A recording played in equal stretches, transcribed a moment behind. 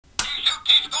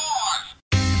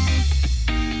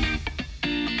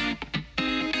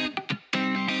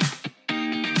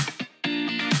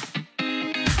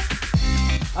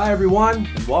Hi everyone,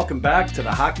 and welcome back to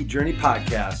the Hockey Journey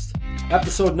Podcast,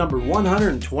 episode number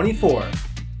 124,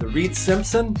 the Reid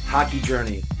Simpson Hockey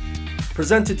Journey,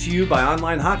 presented to you by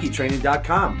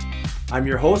onlinehockeytraining.com. I'm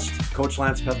your host, Coach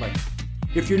Lance Pitlick.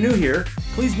 If you're new here,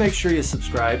 please make sure you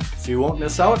subscribe so you won't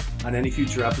miss out on any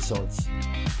future episodes.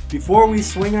 Before we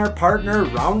swing our partner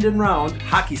round and round,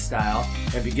 hockey style,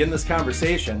 and begin this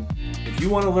conversation, if you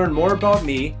want to learn more about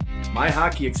me, my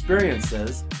hockey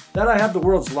experiences, that I have the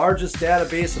world's largest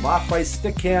database of off-ice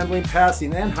stick handling,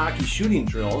 passing, and hockey shooting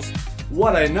drills,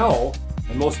 what I know,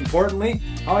 and most importantly,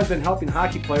 how I've been helping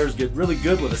hockey players get really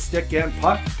good with a stick and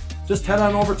puck, just head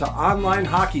on over to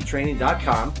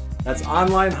onlinehockeytraining.com. That's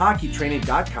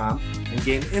onlinehockeytraining.com and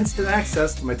gain instant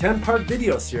access to my 10-part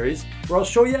video series where I'll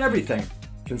show you everything.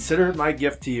 Consider it my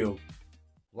gift to you.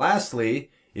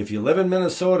 Lastly, if you live in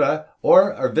Minnesota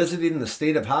or are visiting the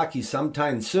state of hockey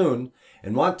sometime soon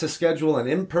and want to schedule an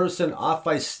in-person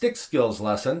off-ice stick skills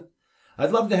lesson, I'd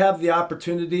love to have the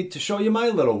opportunity to show you my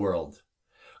little world.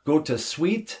 Go to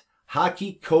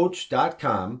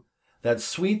sweethockeycoach.com,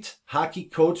 that's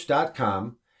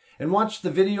sweethockeycoach.com, and watch the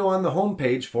video on the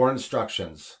homepage for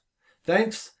instructions.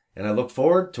 Thanks, and I look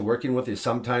forward to working with you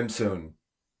sometime soon.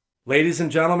 Ladies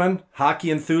and gentlemen, hockey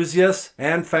enthusiasts,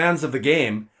 and fans of the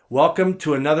game, welcome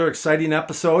to another exciting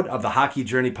episode of the Hockey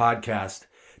Journey Podcast.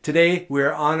 Today, we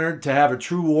are honored to have a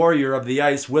true warrior of the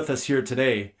ice with us here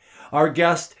today. Our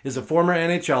guest is a former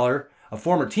NHLer, a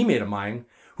former teammate of mine,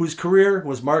 whose career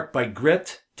was marked by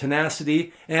grit,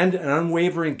 tenacity, and an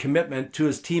unwavering commitment to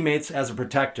his teammates as a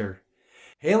protector.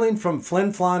 Hailing from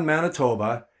Flin Flon,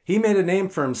 Manitoba, he made a name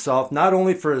for himself not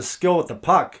only for his skill with the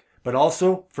puck, but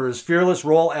also for his fearless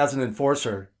role as an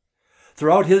enforcer.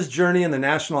 Throughout his journey in the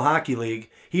National Hockey League,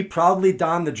 he proudly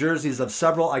donned the jerseys of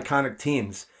several iconic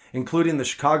teams, including the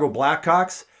Chicago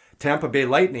Blackhawks, Tampa Bay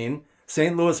Lightning,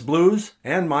 St. Louis Blues,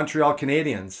 and Montreal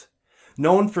Canadiens.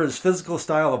 Known for his physical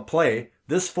style of play,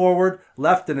 this forward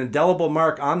left an indelible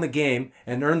mark on the game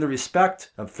and earned the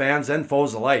respect of fans and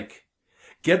foes alike.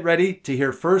 Get ready to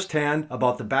hear firsthand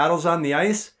about the battles on the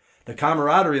ice, the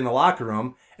camaraderie in the locker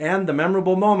room, and the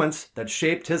memorable moments that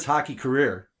shaped his hockey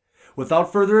career.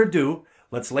 Without further ado,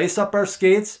 let's lace up our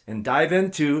skates and dive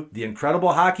into the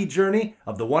incredible hockey journey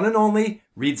of the one and only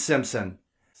Reid Simpson.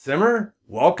 Simmer,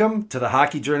 welcome to the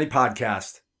Hockey Journey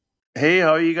Podcast. Hey,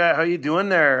 how you guys? How you doing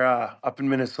there up in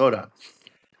Minnesota?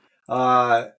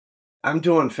 I'm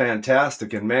doing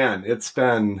fantastic, and man, it's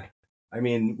been,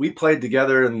 we played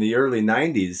together in the early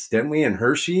 90s, didn't we, in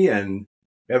Hershey, and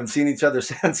we haven't seen each other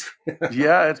since.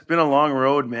 Yeah, it's been a long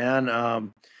road, man.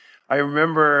 I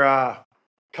remember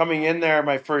coming in there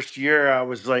my first year.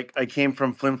 I came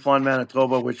from Flin Flon,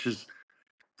 Manitoba, which is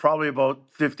probably about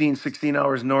 15, 16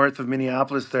 hours north of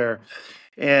Minneapolis there.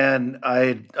 And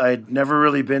I'd never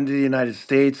really been to the United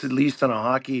States, at least on a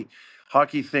hockey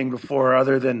thing before,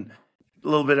 other than a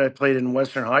little bit I played in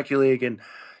Western Hockey League, and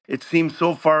it seemed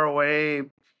so far away.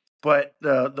 But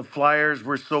the Flyers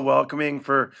were so welcoming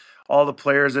for all the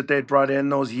players that they'd brought in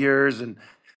those years, and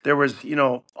there was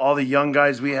all the young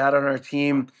guys we had on our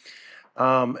team,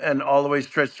 and all the way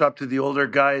stretched up to the older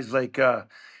guys like Tim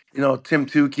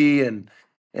Tukey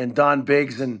and Don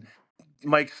Biggs and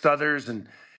Mike Stuthers and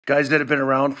guys that have been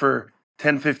around for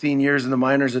 10, 15 years in the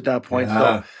minors at that point.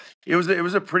 Yeah. So it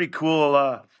was a pretty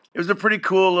cool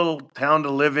little town to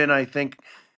live in, I think,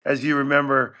 as you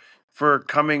remember, for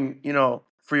coming,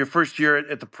 for your first year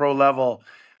at the pro level.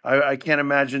 I can't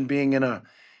imagine being in a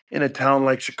town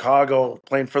like Chicago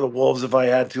playing for the Wolves if I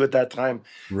had to at that time.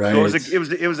 Right. So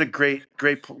it was a great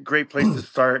place to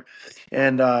start,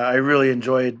 and I really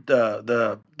enjoyed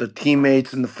the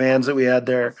teammates and the fans that we had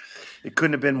there. It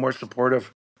couldn't have been more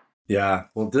supportive. Yeah.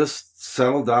 Well, just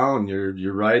settle down.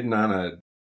 You're riding on a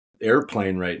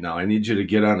airplane right now. I need you to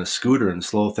get on a scooter and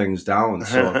slow things down.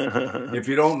 So if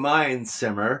you don't mind,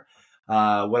 Simmer,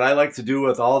 what I like to do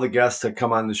with all the guests that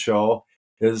come on the show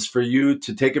is for you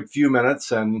to take a few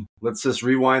minutes and let's just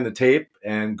rewind the tape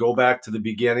and go back to the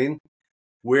beginning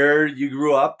where you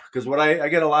grew up. Because what I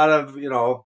get a lot of,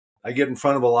 I get in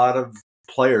front of a lot of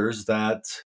players that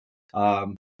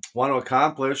want to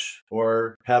accomplish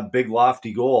or have big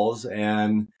lofty goals.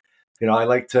 And, I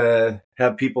like to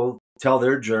have people tell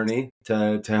their journey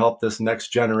to help this next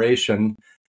generation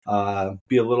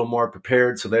be a little more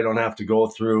prepared so they don't have to go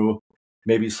through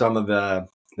maybe some of the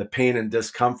pain and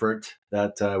discomfort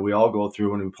that we all go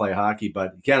through when we play hockey.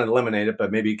 But you can't eliminate it,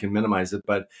 but maybe you can minimize it.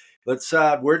 But let's,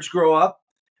 where'd you grow up?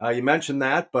 You mentioned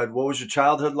that, but what was your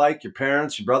childhood like? Your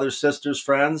parents, your brothers, sisters,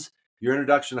 friends, your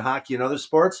introduction to hockey and other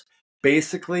sports?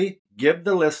 Basically, give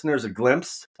the listeners a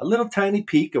glimpse, a little tiny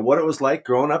peek of what it was like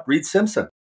growing up Reid Simpson.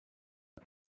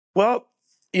 Well,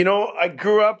 I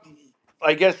grew up,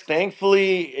 I guess,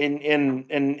 thankfully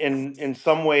in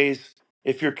some ways,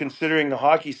 if you're considering the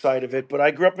hockey side of it. But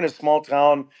I grew up in a small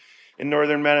town in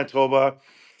northern Manitoba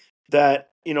that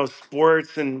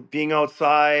sports and being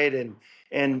outside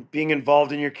and being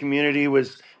involved in your community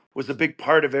was a big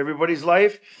part of everybody's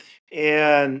life,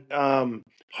 and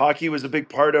hockey was a big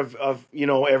part of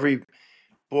every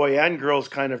boy and girls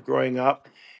kind of growing up.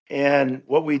 And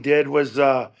what we did was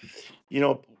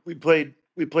we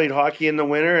played hockey in the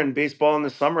winter and baseball in the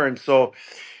summer. And so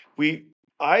we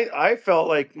I felt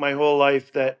like my whole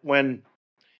life that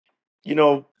you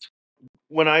know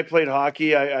when I played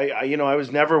hockey, I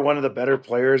was never one of the better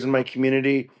players in my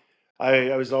community.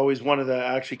 I was always one of the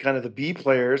actually kind of the B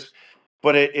players,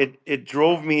 but it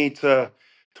drove me to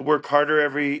work harder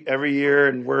every year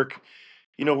and work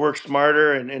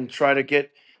smarter and try to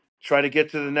get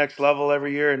to the next level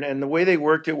every year. And the way they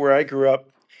worked it where I grew up,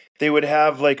 they would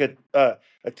have like a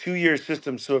 2 year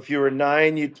system. So if you were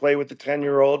 9, you'd play with the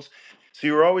 10-year-olds. So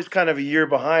you were always kind of a year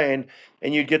behind,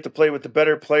 and you'd get to play with the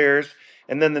better players.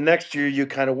 And then the next year, you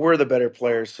kind of were the better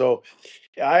players. So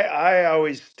I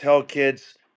always tell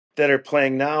kids that are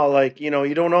playing now, like, you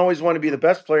don't always want to be the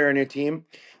best player on your team,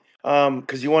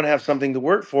 because you want to have something to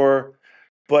work for,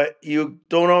 but you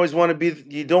don't want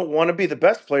to be the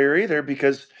best player either,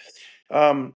 because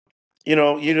um, you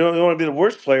don't want to be the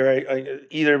worst player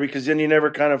either, because then you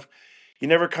never kind of you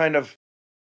never kind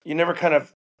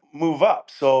of move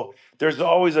up. So there's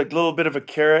always a little bit of a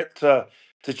carrot to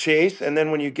chase, and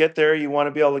then when you get there, you want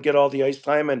to be able to get all the ice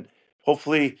time and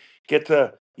hopefully get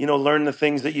to learn the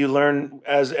things that you learn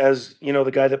as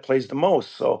the guy that plays the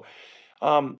most. So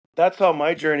that's how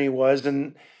my journey was,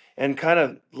 and kind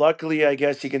of luckily, I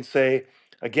guess you can say,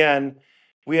 again,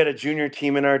 we had a junior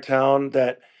team in our town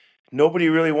that nobody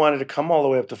really wanted to come all the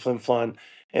way up to Flin Flon,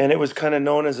 and it was kind of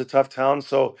known as a tough town.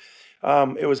 So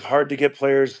it was hard to get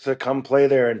players to come play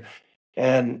there,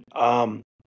 and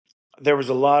there was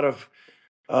a lot of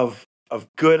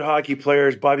good hockey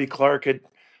players. Bobby Clark had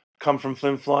come from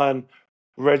Flin Flon.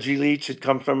 Reggie Leach had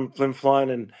come from Flin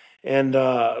Flon, and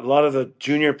a lot of the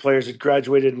junior players had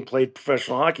graduated and played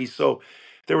professional hockey. So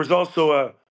there was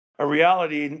also a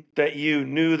reality that you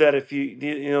knew that if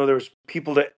there was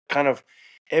people that kind of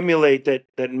emulate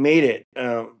that made it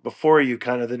before you,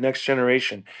 kind of the next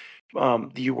generation.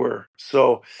 You were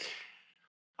so.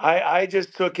 I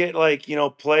just took it like,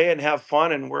 play and have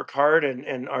fun and work hard,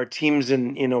 and our teams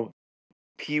in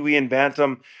Pee Wee and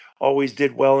Bantam always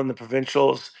did well in the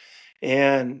provincials,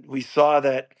 and we saw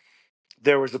that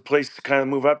there was a place to kind of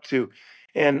move up to,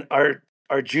 and our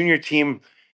junior team,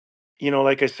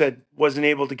 like I said, wasn't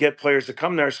able to get players to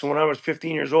come there. So when I was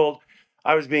 15 years old,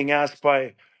 I was being asked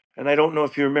by, and I don't know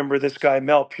if you remember this guy,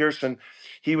 Mel Pearson.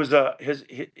 He was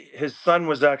his son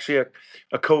was actually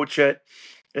a coach at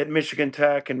Michigan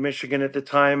Tech and Michigan at the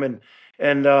time, and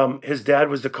his dad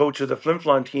was the coach of the Flin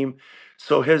Flon team.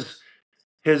 So his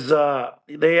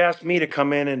they asked me to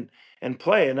come in and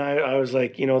play, and I was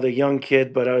like, the young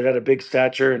kid, but I had a big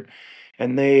stature,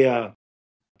 and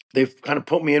they've kind of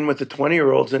put me in with the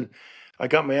 20-year-olds, and I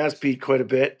got my ass beat quite a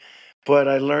bit, but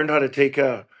I learned how to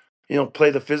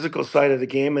play the physical side of the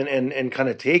game, and kind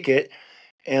of take it,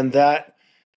 and that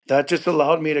just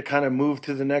allowed me to kind of move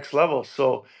to the next level.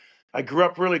 So I grew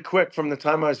up really quick from the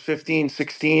time I was 15,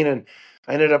 16, and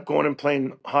I ended up going and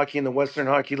playing hockey in the Western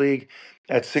Hockey League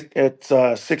at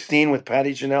 16 with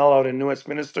Patty Janelle out in New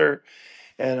Westminster,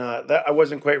 and that I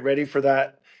wasn't quite ready for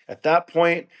that at that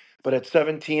point. But at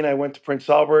 17, I went to Prince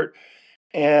Albert,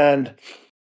 and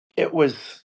it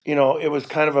was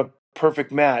kind of a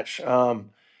perfect match.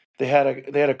 They had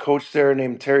a coach there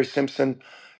named Terry Simpson,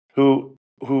 who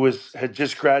had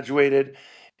just graduated,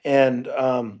 and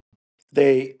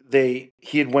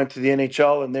he had went to the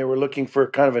NHL, and they were looking for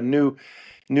kind of a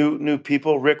new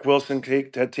people. Rick Wilson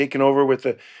had taken over with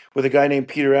a guy named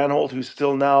Peter Anholt, who's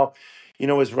still now,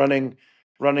 is running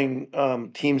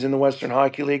teams in the Western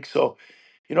Hockey League. So,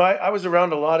 I was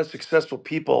around a lot of successful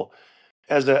people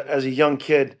as a young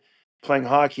kid playing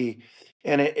hockey,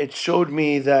 and it showed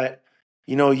me that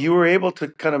you were able to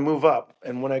kind of move up.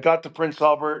 And when I got to Prince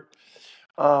Albert,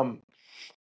 um,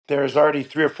 there's already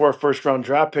 3 or 4 first round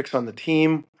draft picks on the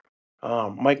team.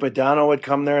 Mike Modano had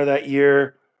come there that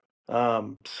year.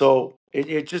 So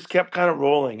it just kept kind of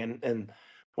rolling. And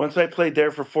once I played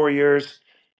there for 4 years,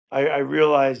 I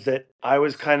realized that I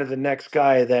was kind of the next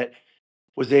guy that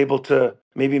was able to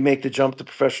maybe make the jump to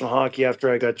professional hockey after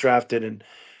I got drafted. And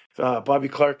Bobby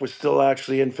Clark was still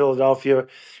actually in Philadelphia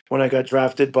when I got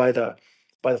drafted by the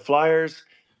Flyers,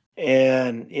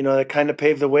 and that kind of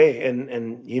paved the way. And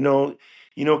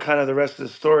kind of the rest of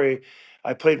the story.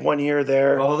 I played 1 year Well,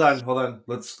 there. hold on.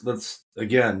 Let's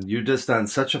again. You're just on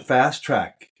such a fast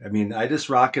track. I mean, I just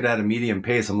rock it at a medium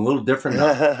pace. I'm a little different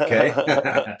now. Okay.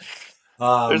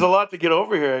 There's a um, lot to get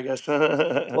over here, I guess.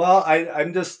 well,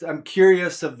 I'm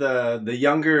curious of the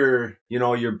younger,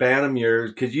 your Bantam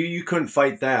years, because you couldn't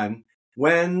fight then.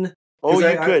 When? Oh,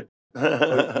 Because you I could.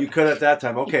 oh, you could at that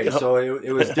time. Okay, Yep. so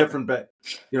it was different, but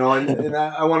and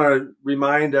I want to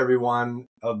remind everyone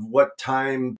of what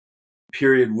time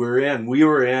period we're in. We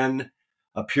were in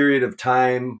a period of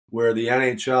time where the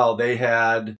NHL, they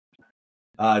had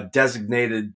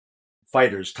designated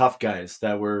fighters, tough guys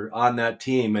that were on that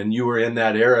team, and you were in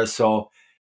that era. So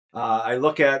I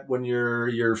look at when your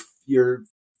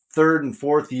third and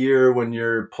fourth year when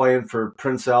you're playing for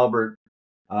Prince Albert,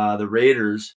 the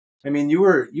Raiders. I mean, you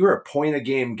were a point a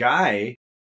game guy,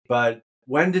 but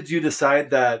when did you decide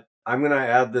that I'm going to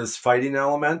add this fighting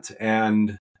element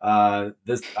and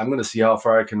this I'm going to see how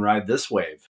far I can ride this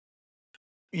wave?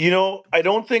 I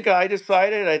don't think I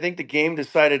decided. I think the game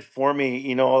decided for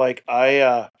me.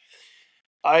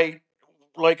 I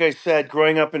like I said,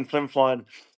 growing up in Flin Flon,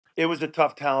 it was a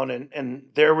tough town, and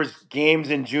there was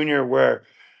games in junior where,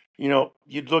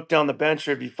 you'd look down the bench,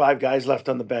 there'd be five guys left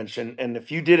on the bench, and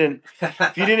if you didn't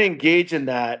engage in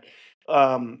that,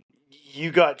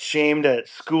 you got shamed at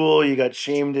school, you got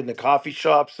shamed in the coffee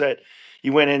shops that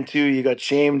you went into, you got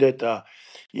shamed at the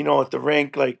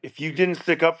rink. Like if you didn't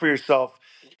stick up for yourself,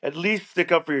 at least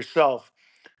stick up for yourself,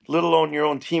 let alone your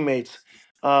own teammates,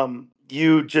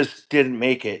 you just didn't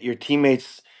make it. Your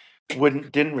teammates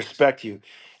didn't respect you,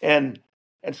 and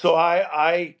so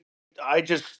I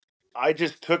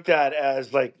just took that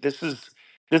as like this is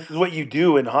what you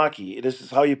do in hockey. This is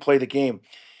how you play the game.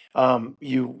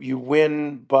 You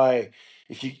win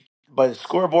if you by the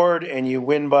scoreboard, and you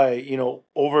win by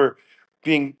over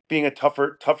being a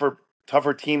tougher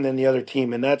team than the other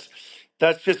team, and that's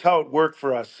just how it worked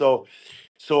for us. So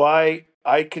I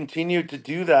continued to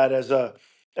do that as a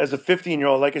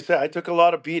 15-year-old. Like I said, I took a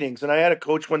lot of beatings, and I had a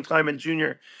coach one time in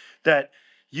junior that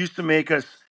used to make us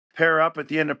pair up at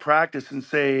the end of practice and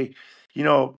say, you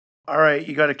know, all right,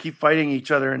 you got to keep fighting each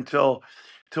other until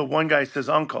one guy says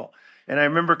uncle. And I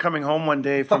remember coming home one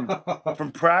day from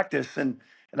practice, and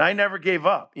I never gave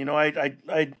up.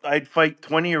 I'd fight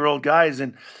 20-year-old guys,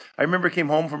 and I remember came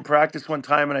home from practice one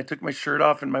time, and I took my shirt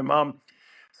off, and my mom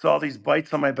saw these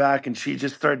bites on my back, and she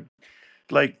just started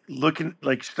like looking,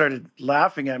 like started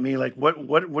laughing at me, like what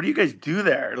do you guys do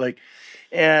there, like,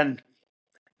 and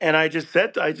I just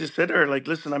said to her, like,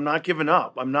 listen, I'm not giving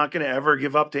up. I'm not going to ever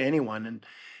give up to anyone,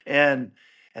 and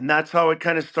and that's how it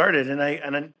kind of started.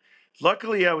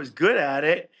 Luckily I was good at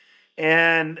it,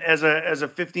 and as a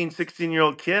 15,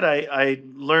 16-year-old kid, I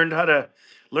learned how to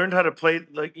play,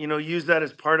 like, use that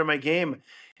as part of my game.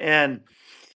 And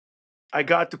I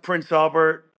got to Prince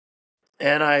Albert,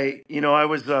 and I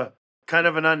was kind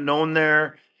of an unknown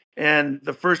there. And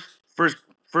the first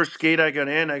first skate I got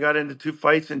in, I got into two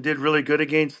fights and did really good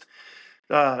against,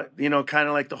 kind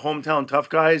of like the hometown tough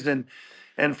guys, and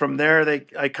from there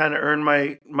I kind of earned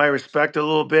my respect a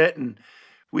little bit. And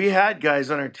we had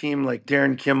guys on our team like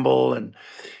Darren Kimball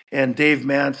and Dave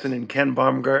Manson and Ken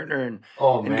Baumgartner,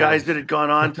 Oh and guys man. that had gone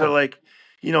on to, like,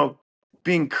 you know,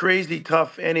 being crazy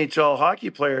tough NHL hockey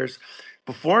players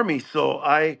before me. So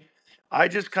I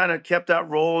just kind of kept that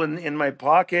role in my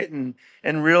pocket, and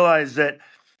realized that,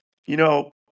 you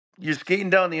know, you're skating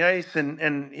down the ice, and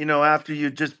after you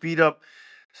just beat up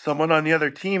someone on the other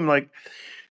team, like,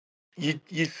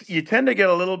 you tend to get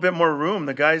a little bit more room.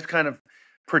 The guys kind of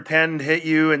pretend hit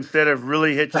you instead of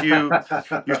really hit you.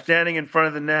 You're standing in front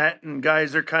of the net, and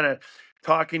guys are kind of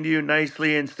talking to you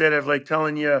nicely instead of like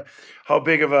telling you how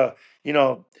big of a you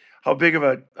know how big of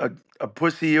a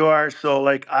pussy you are. So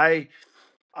like I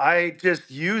just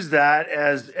use that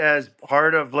as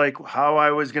part of like how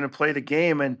I was going to play the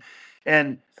game.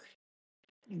 And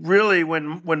really,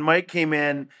 when Mike came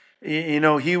in, he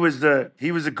was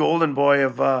the golden boy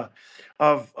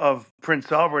of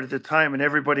Prince Albert at the time, and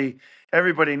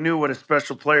everybody knew what a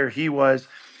special player he was,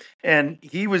 and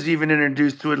he was even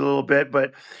introduced to it a little bit.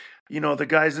 But the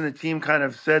guys in the team kind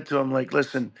of said to him, like,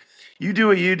 listen, you do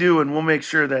what you do, and we'll make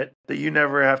sure that you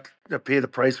never have to pay the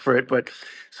price for it. But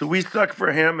so we stuck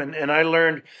for him, and I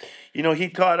learned, he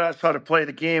taught us how to play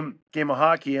the game of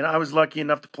hockey, and I was lucky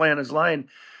enough to play on his line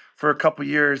for a couple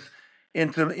years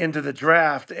into the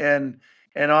draft, and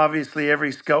obviously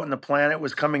every scout in the planet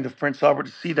was coming to Prince Albert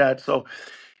to see that. So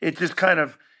it just kind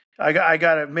of, I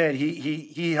got to admit,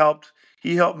 he helped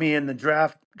me in the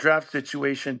draft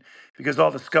situation, because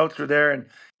all the scouts were there, and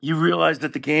you realize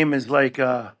that the game is like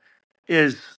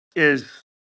is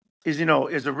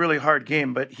is a really hard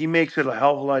game, but he makes it a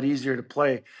hell of a lot easier to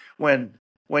play when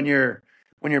when you're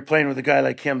when you're playing with a guy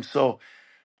like him. So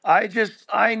I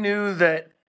knew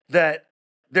that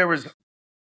there was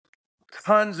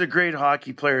tons of great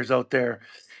hockey players out there,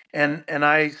 and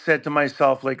I said to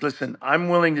myself, like, listen, I'm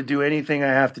willing to do anything I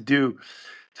have to do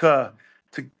to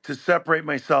to separate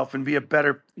myself and be a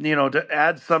better, to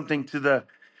add something to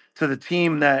the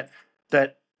team that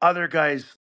other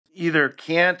guys either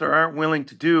can't or aren't willing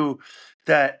to do,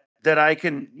 that I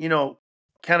can,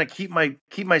 kind of keep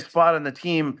my spot on the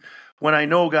team when I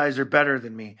know guys are better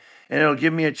than me. And it'll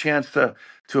give me a chance to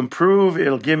improve.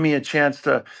 It'll give me a chance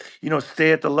to,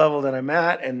 stay at the level that I'm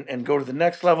at and go to the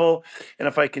next level. And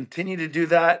if I continue to do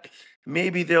that,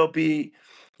 maybe there'll be,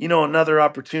 another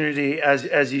opportunity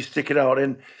as you stick it out.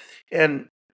 And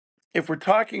if we're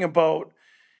talking about,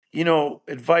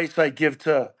 advice I give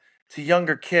to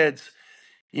younger kids,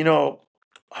 you know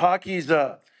hockey's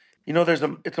a,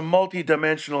 it's a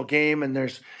multi-dimensional game. And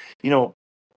there's, you know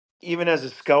even as a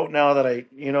scout now that I,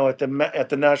 at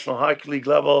the National Hockey League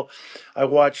level, I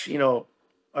watch,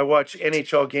 I watch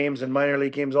NHL games and minor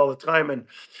league games all the time. And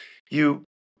you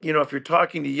if you're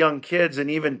talking to young kids and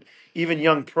even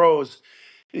young pros,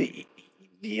 y-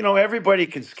 everybody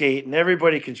can skate and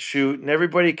everybody can shoot and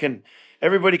everybody can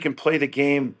play the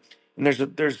game. And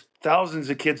there's thousands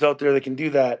of kids out there that can do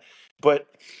that. But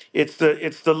it's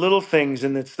the little things,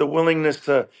 and it's the willingness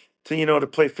to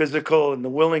play physical, and the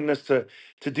willingness to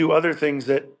do other things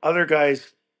that other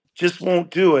guys just won't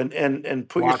do, and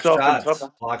put Block yourself in shots,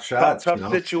 block tough shots,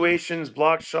 tough situations,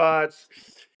 block shots,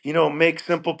 make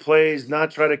simple plays,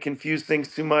 not try to confuse things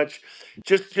too much.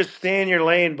 Just stay in your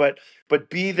lane, but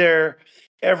be there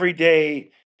every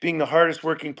day, being the hardest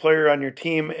working player on your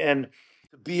team, and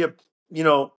to be a you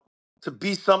know to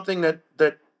be something that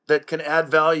can add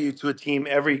value to a team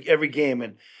every game.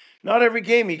 And not every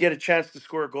game you get a chance to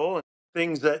score a goal, and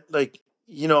things that, like,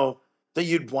 that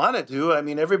you'd want to do. I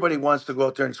mean, everybody wants to go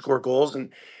out there and score goals,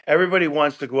 and everybody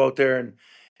wants to go out there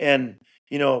and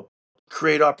you know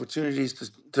create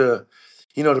opportunities to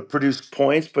produce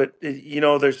points. But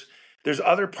there's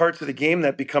other parts of the game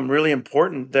that become really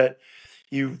important that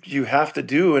you have to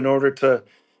do in order to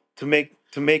make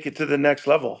it to the next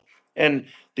level. And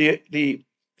the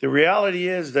reality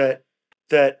is that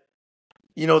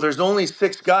there's only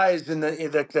six guys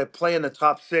that play in the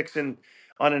top six on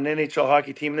an NHL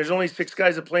hockey team. There's only six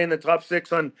guys that play in the top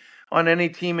six on any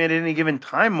team at any given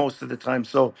time, most of the time.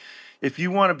 So if you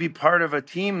want to be part of a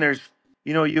team,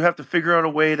 you have to figure out a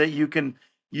way that you can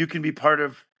be part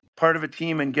of a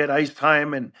team and get ice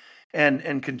time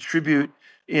and contribute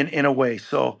in a way.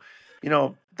 So,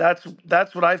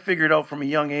 that's what I figured out from a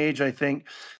young age. I think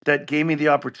that gave me the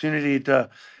opportunity to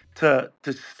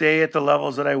stay at the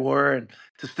levels that I were, and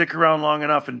to stick around long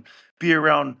enough and be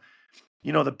around,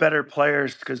 the better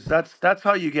players, because that's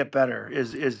how you get better,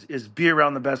 is be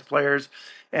around the best players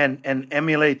and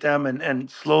emulate them, and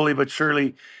slowly but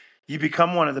surely you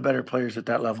become one of the better players at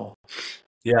that level.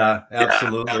 Yeah, Yeah,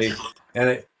 absolutely. absolutely.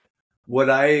 And what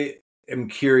I am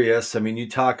curious, I mean,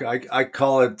 I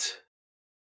call it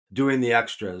doing the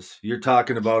extras. You're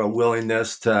talking about a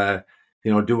willingness to,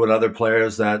 do what other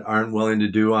players that aren't willing to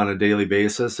do on a daily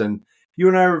basis. And you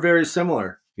and I were very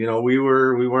similar. We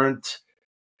were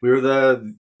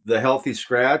the healthy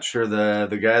scratch, or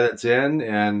the guy that's in,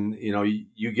 and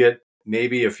you get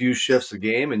maybe a few shifts a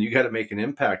game and you got to make an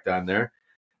impact on there.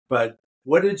 But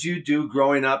what did you do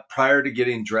growing up prior to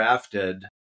getting drafted?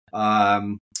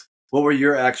 Um, what were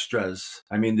your extras?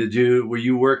 I mean, were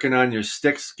you working on your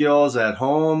stick skills at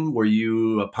home? Were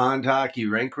you a pond hockey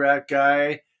rink rat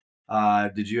guy?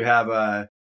 Did you have a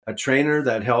trainer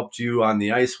that helped you on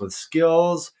the ice with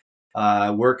skills,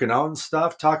 working out and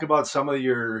stuff? Talk about some of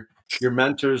your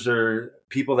mentors or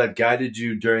people that guided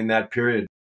you during that period.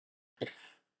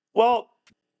 Well,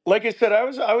 like I said, I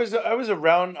was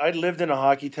around. I lived in a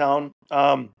hockey town,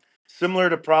 similar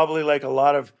to probably like a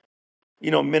lot of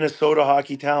Minnesota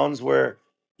hockey towns, where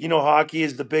hockey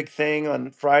is the big thing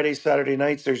on Friday, Saturday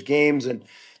nights. There's games, and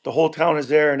the whole town is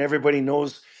there, and everybody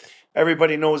knows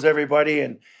everybody,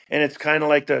 and it's kind of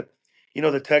like the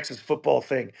Texas football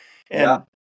thing. Yeah,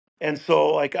 And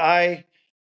so, like, I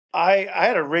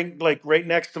had a rink like right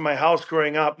next to my house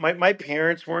growing up. My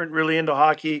parents weren't really into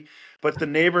hockey, but the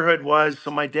neighborhood was.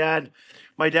 So my dad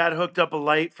hooked up a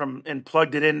light from and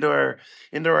plugged it into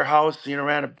our house.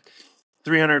 Ran a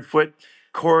 300-foot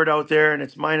cord out there, and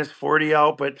it's -40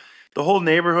 out, but the whole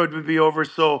neighborhood would be over.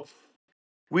 So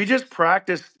we just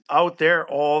practiced out there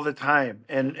all the time,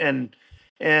 and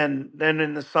then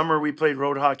in the summer we played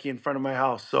road hockey in front of my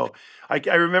house. So I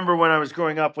remember when I was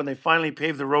growing up, when they finally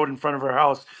paved the road in front of our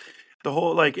house, the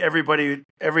whole, like, everybody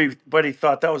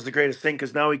thought that was the greatest thing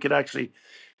because now we could actually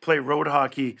play road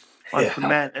hockey on Yeah.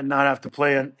 cement and not have to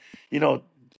play on, you know,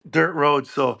 dirt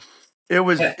roads. So it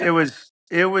was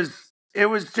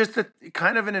just a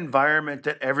kind of an environment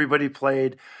that everybody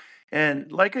played.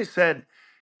 And like I said,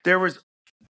 there was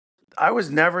I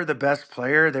was never the best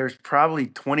player. There's probably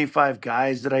 25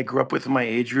 guys that I grew up with in my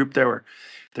age group that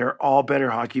they're all better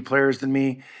hockey players than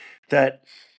me. That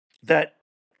that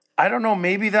I don't know,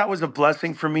 maybe that was a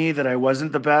blessing for me that I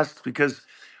wasn't the best because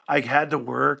I had to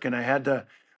work and I had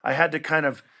to kind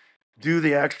of do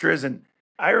the extras. And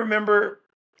I remember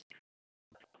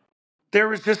there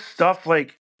was just stuff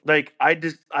like I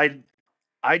just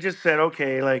said,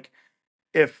 okay, like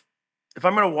if if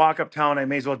I'm gonna walk uptown, I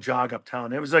may as well jog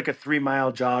uptown. It was like a 3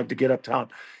 mile jog to get uptown.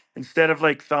 Instead of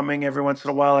like thumbing every once in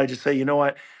a while, I just say, you know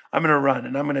what, I'm gonna run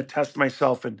and I'm gonna test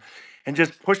myself and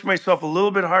just push myself a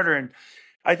little bit harder. And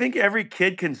I think every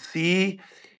kid can see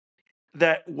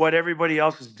that what everybody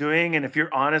else is doing. And if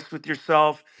you're honest with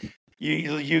yourself,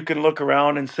 you can look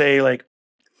around and say, like,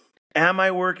 am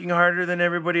I working harder than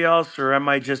everybody else, or am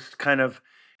I just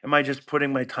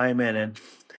putting my time in?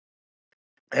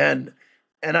 And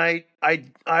I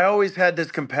always had this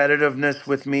competitiveness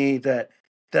with me that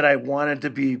I wanted to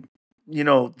be,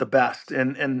 the best.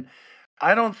 And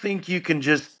I don't think you can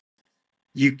just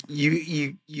you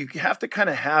have to kind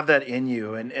of have that in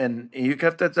you, and you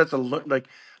have to, that's like,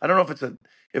 I don't know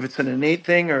if it's an innate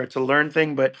thing or it's a learned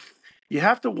thing, but you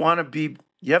have to want to be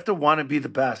the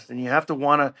best, and you have to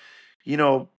want to,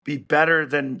 be better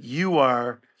than you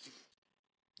are,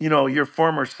 your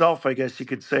former self, I guess you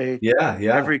could say, Yeah.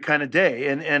 Yeah. every kind of day.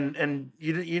 And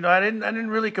I didn't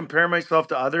really compare myself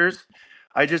to others.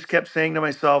 I just kept saying to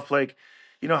myself, like,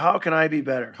 how can I be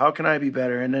better? How can I be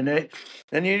better?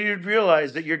 And you'd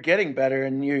realize that you're getting better.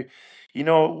 And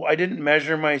I didn't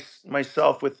measure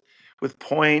myself with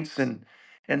points and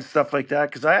stuff like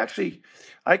that, because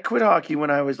I quit hockey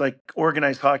when I was, like,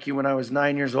 organized hockey when I was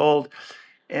 9 years old,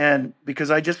 and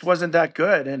because I just wasn't that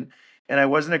good, and I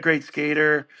wasn't a great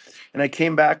skater. And I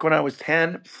came back when I was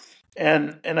 10,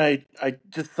 and I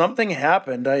just, something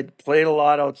happened. I played a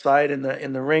lot outside in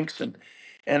the rinks,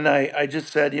 and I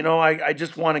just said, I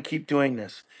just want to keep doing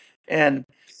this. And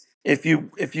if you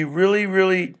really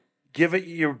really give it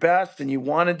your best and you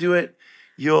want to do it,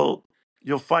 you'll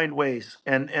you'll find ways.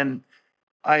 And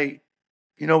I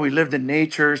we lived in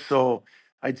nature, so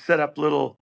I'd set up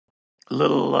little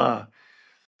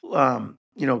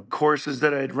courses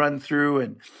that I'd run through.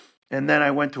 And then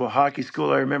I went to a hockey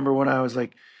school. I remember when I was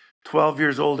like 12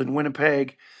 years old in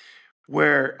Winnipeg,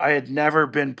 where I had never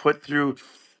been put through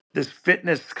this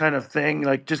fitness kind of thing.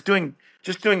 Like, just doing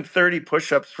 30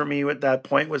 push-ups for me at that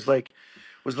point was like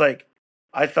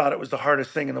I thought it was the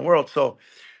hardest thing in the world. So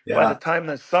by the Yeah. time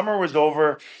the summer was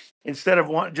over, instead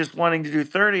of just wanting to do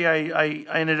 30, I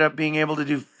ended up being able to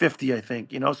do 50, I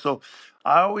think. So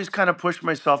I always kind of pushed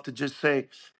myself to just say,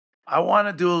 I want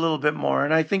to do a little bit more.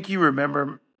 And I think you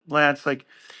remember, Lance, like,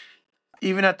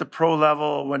 even at the pro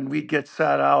level, when we'd get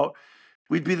sat out,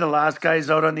 we'd be the last guys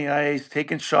out on the ice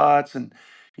taking shots. And,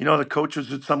 the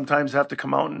coaches would sometimes have to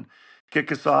come out and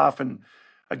kick us off. And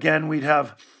again, we'd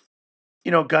have,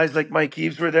 guys like Mike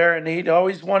Eves were there, and he'd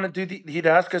always want to he'd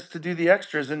ask us to do the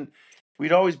extras. And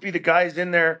we'd always be the guys in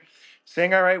there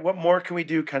saying, all right, what more can we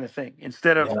do, kind of thing.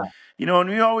 Instead of, Yeah. and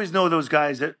we always know those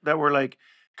guys that were like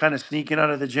kind of sneaking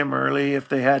out of the gym early. If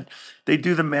they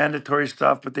do the mandatory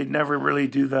stuff, but they'd never really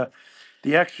do the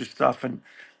extra stuff.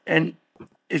 And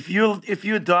if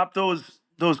you adopt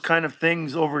those kind of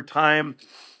things over time,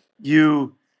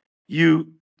 you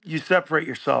you you separate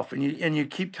yourself, and you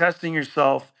keep testing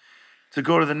yourself to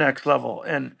go to the next level.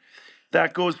 And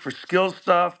that goes for skill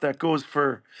stuff, that goes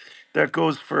for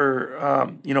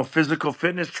physical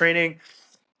fitness training.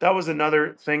 That was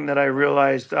another thing that I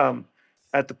realized,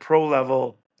 at the pro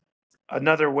level.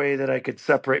 Another way that I could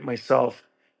separate myself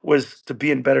was to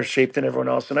be in better shape than everyone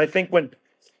else. And I think when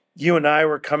you and I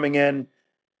were coming in,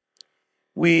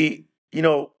 we,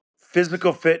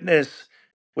 physical fitness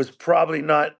was probably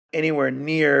not anywhere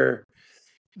near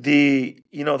the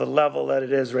level that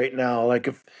it is right now. Like,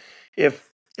 if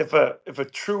a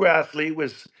true athlete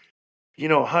was,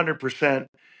 100%,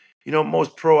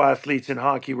 most pro athletes in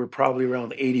hockey were probably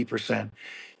around 80%.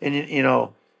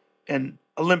 And and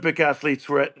Olympic athletes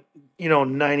were at,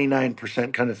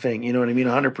 99% kind of thing, you know what I mean?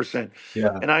 100%.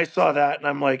 Yeah. And I saw that and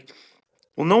I'm like,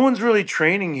 well, no one's really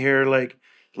training here like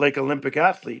Olympic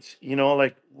athletes,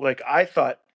 like I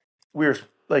thought we were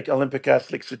like Olympic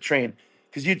athletes would train.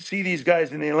 Because you'd see these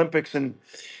guys in the Olympics and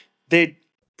they'd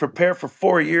prepare for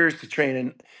 4 years to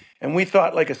train, and we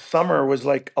thought like a summer was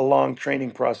like a long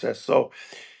training process. So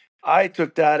I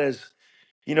took that as,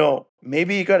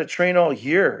 maybe you got to train all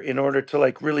year in order to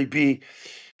like really be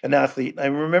an athlete. I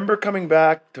remember coming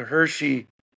back to Hershey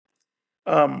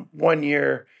one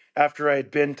year after I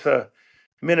had been to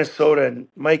Minnesota, and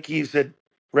Mike Eves had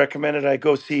recommended I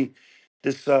go see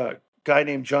this guy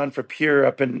named John Frappier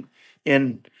up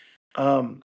in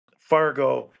um,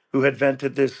 Fargo, who had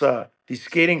invented these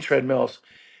skating treadmills.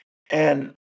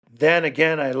 And then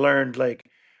again, I learned like,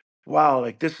 wow,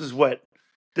 like this is what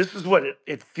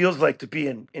it feels like to be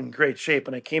in great shape.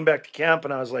 And I came back to camp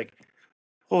and I was like,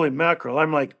 holy mackerel.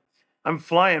 I'm like, I'm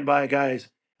flying by guys.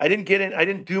 I didn't get in, I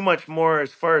didn't do much more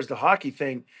as far as the hockey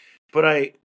thing, but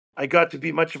I got to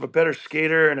be much of a better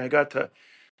skater, and I got to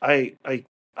I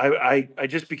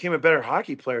just became a better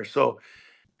hockey player. So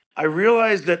I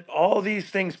realized that all these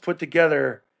things put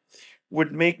together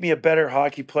would make me a better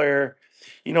hockey player.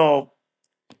 You know,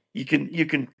 you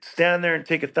can stand there and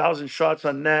take 1,000 shots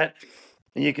on net,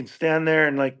 and you can stand there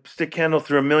and like stick handle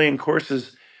through a million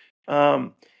courses.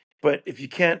 Um, but if you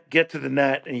can't get to the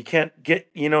net, and you can't get,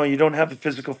 you don't have the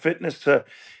physical fitness to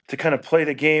kind of play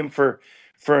the game for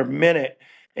a minute,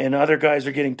 and other guys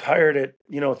are getting tired at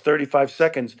 35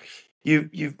 seconds,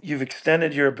 you've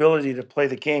extended your ability to play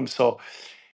the game. So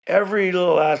every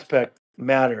little aspect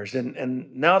matters,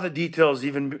 and now the details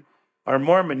even are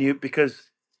more minute, because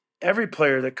every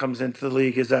player that comes into the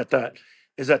league is at the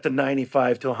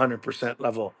 95 to 100%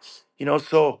 level.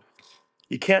 So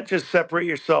you can't just separate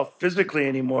yourself physically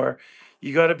anymore.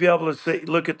 You got to be able to say,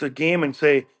 look at the game and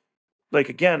say, like,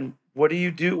 again, what do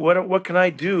you do? What can I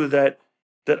do that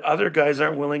other guys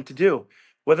aren't willing to do?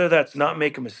 Whether that's not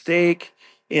make a mistake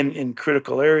in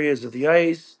critical areas of the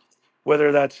ice,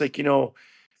 whether that's like,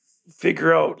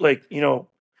 figure out like,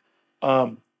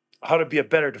 um, how to be a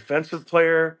better defensive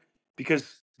player,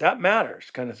 because that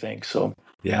matters, kind of thing. So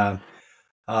Yeah.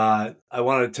 I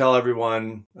want to tell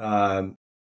everyone,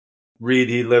 Reid,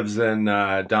 he lives in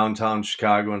downtown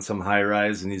Chicago in some high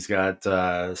rise, and he's got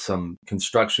some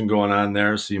construction going on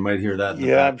there. So you might hear that in the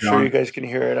yeah, I'm sure you background. guys can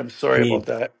hear it. I'm sorry He, about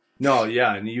that. no,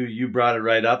 yeah, and you brought it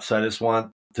right up. So I just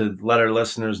want to let our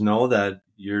listeners know that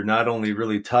you're not only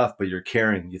really tough, but you're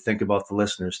caring. You think about the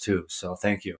listeners too. So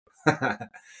thank you.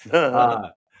 uh,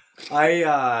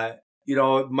 I,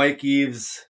 Mike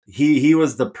Eves, he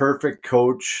was the perfect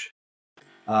coach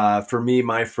for me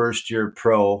my first year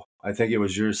pro. I think it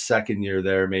was your second year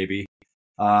there, maybe.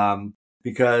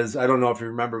 Because I don't know if you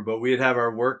remember, but we'd have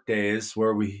our work days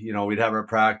where we'd have our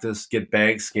practice, get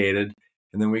bag skated,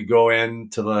 and then we'd go in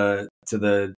to the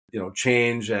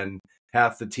change, and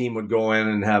half the team would go in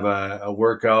and have a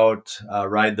workout,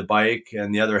 ride the bike,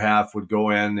 and the other half would go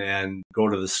in and go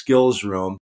to the skills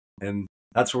room, and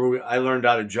that's where I learned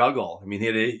how to juggle. I mean,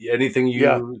 anything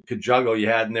Yeah. you could juggle, you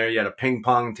had in there. You had a ping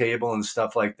pong table and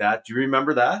stuff like that. Do you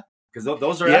remember that? Because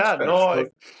those are Yeah, extras. no,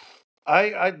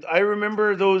 I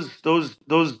remember those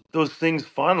things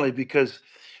fondly, because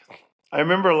I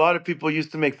remember a lot of people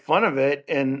used to make fun of it,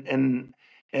 and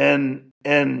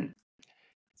I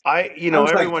was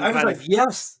like, everyone I was kind like, of,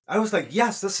 yes. I was like,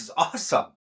 yes, this is awesome.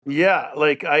 yeah,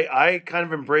 like I kind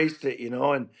of embraced it,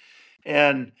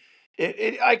 and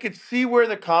I could see where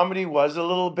the comedy was a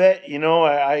little bit,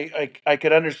 I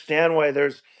could understand why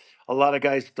there's a lot of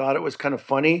guys thought it was kind of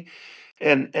funny,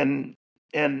 and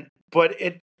but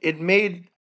it made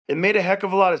a heck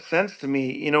of a lot of sense to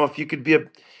me. If you could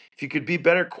be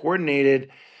better coordinated,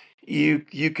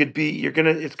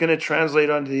 it's gonna translate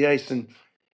onto the ice. And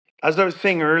as I was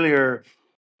saying earlier,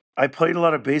 I played a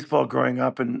lot of baseball growing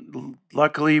up, and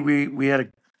luckily we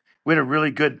had a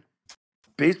really good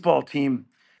baseball team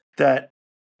that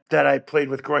that I played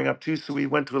with growing up too. So we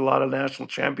went to a lot of national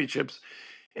championships,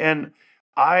 and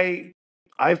I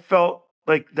I felt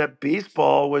like that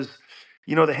baseball was,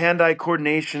 the hand-eye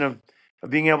coordination of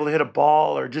being able to hit a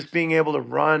ball, or just being able to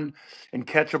run and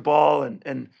catch a ball,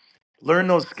 and learn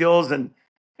those skills, and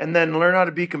then learn how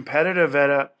to be competitive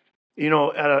at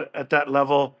that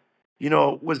level,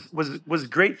 was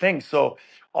great things. So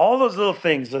all those little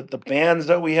things, the bands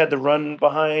that we had to run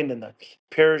behind, and the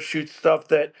parachute stuff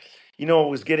that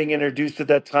was getting introduced at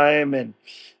that time, and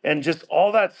just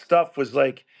all that stuff was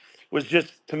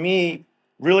just, to me,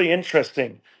 really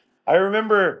interesting. I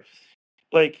remember,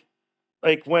 like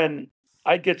when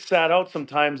I'd get sat out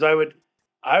sometimes, I would,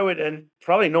 and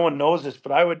probably no one knows this,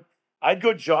 but I'd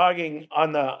go jogging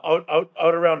on the out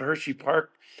around Hershey Park.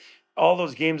 All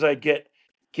those games I'd get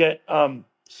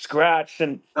scratched,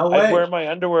 and No I'd wear way.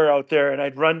 my underwear out there, and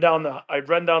I'd run down the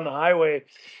highway,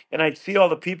 and I'd see all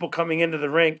the people coming into the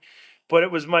rink. But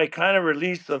it was my kind of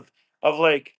release of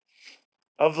like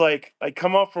I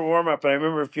come out for warm up, and I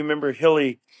remember, if you remember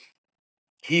Hilly,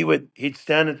 he'd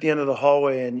stand at the end of the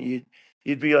hallway, and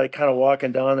you'd be like kind of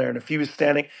walking down there, and if he was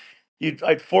standing,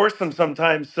 I'd force him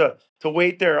sometimes to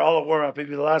wait there all the warm up. He'd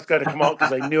be the last guy to come out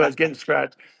because I knew I was getting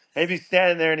scratched. And he'd be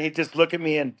standing there, and he'd just look at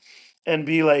me and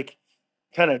be like,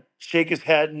 kind of shake his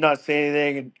head and not say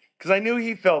anything, and because I knew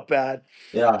he felt bad.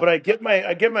 Yeah. But I get my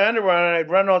underwear on, and I'd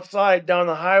run outside down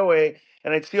the highway,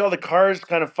 and I'd see all the cars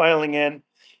kind of filing in,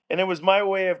 and it was my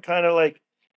way of kind of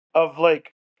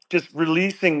like just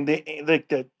releasing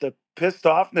the pissed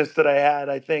offness that I had.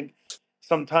 I think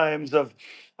sometimes of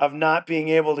not being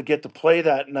able to get to play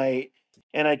that night,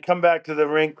 and I'd come back to the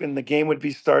rink, and the game would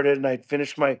be started, and I'd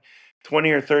finish my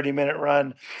 20 or 30 minute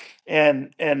run,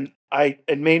 and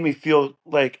it made me feel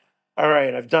like, all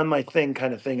right, I've done my thing,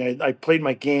 kind of thing. I played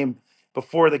my game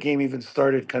before the game even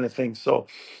started, kind of thing. So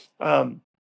um,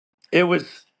 it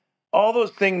was all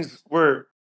those things were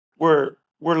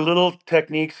little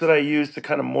techniques that I used to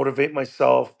kind of motivate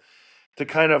myself to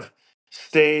kind of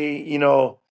stay,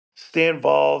 stay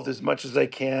involved as much as I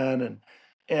can.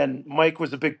 And Mike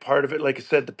was a big part of it. Like I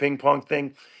said, the ping pong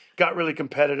thing got really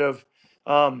competitive.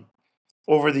 Um,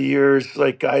 Over the years,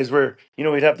 like guys were,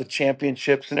 we'd have the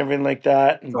championships and everything like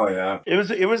that, and Oh yeah. it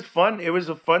was fun. It was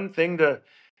a fun thing to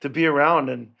be around,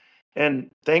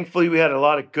 and thankfully we had a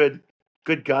lot of good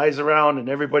guys around, and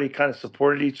everybody kind of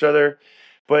supported each other.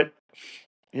 But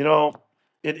you know,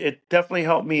 it definitely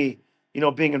helped me,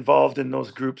 being involved in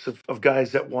those groups of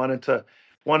guys that wanted to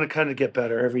kind of get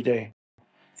better every day.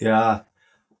 Yeah.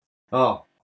 Oh,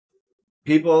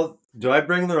 people, do I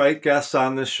bring the right guests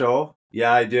on this show?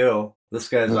 Yeah, I do. This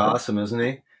guy's awesome, isn't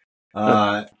he?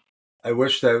 Uh, I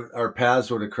wish that our paths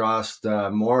would have crossed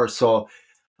more. So,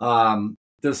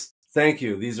 just thank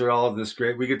you. These are all of this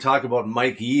great. We could talk about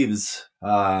Mike Eves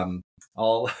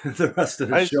all the rest of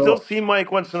the I still show. see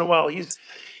Mike once in a while.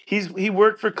 He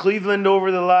worked for Cleveland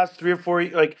over the last 3 or 4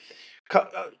 like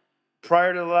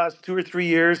prior to the last 2 or 3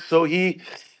 years. So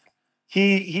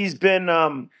he's been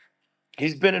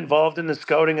involved in the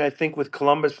scouting, I think, with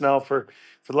Columbus now for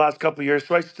the last couple of years.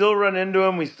 So I still run into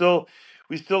him. We still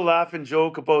laugh and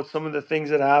joke about some of the things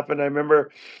that happened. I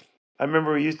remember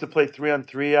we used to play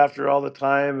 3-on-3 after all the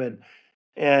time, and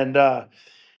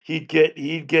he'd get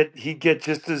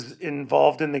just as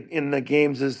involved in the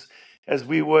games as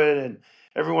we would, and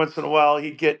every once in a while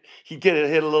he'd get a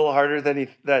hit a little harder than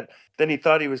he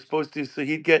thought he was supposed to, so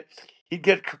he'd get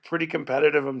pretty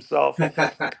competitive himself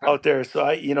out there. So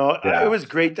it Yeah. was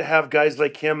great to have guys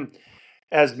like him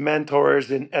as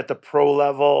mentors at the pro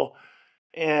level.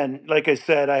 And like I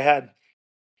said, I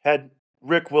had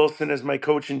Rick Wilson as my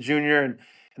coach in junior, and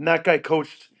that guy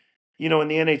coached, in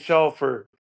the NHL for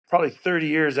probably 30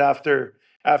 years after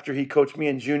he coached me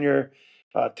in junior.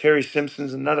 Terry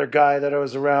Simpson's another guy that I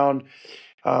was around.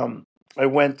 I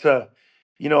went to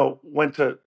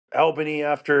Albany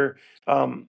after,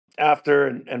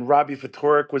 and Robbie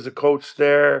Fatorik was a coach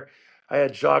there. I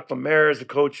had Jacques Lemaire as a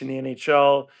coach in the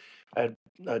NHL. I had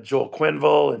Joel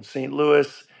Quenneville in St.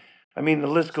 Louis. I mean, the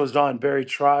list goes on. Barry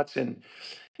Trotz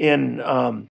in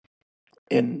um,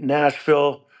 in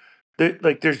Nashville.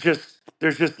 There's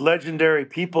just legendary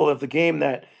people of the game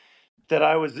that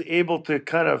I was able to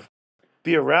kind of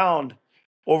be around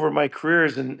over my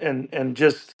careers, and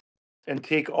just and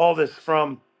take all this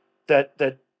from that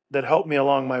helped me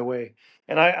along my way.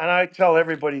 And I tell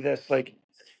everybody this, like,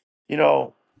 you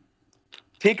know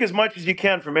take as much as you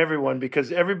can from everyone,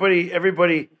 because everybody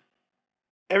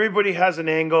has an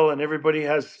angle, and everybody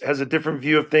has a different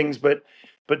view of things, but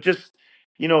just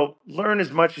learn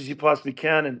as much as you possibly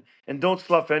can, and don't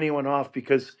slough anyone off,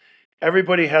 because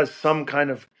everybody has some kind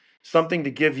of something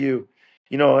to give you,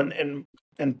 and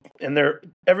they're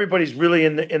everybody's really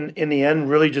in the end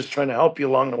really just trying to help you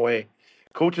along the way.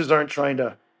 Coaches aren't trying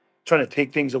to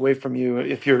take things away from you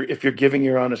if you're giving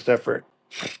your honest effort.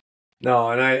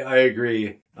 No, and I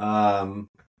agree.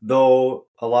 Though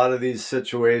a lot of these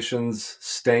situations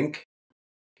stink,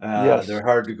 Yes. they're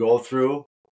hard to go through,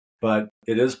 but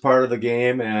it is part of the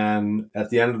game. And at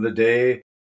the end of the day,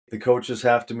 the coaches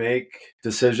have to make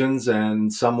decisions,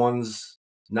 and someone's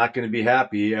not going to be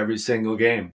happy every single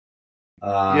game.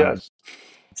 Um, Yes.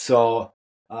 so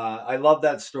I love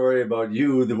that story about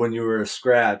you that when you were a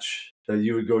scratch, that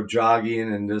you would go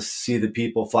jogging and just see the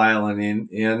people filing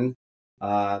in.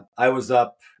 I was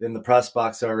up in the press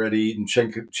box already eating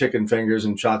chicken fingers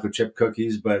and chocolate chip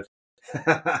cookies, but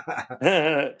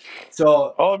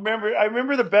so Oh, I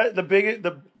remember the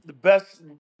best,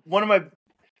 one of my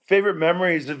favorite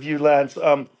memories of you, Lance.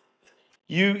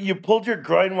 You pulled your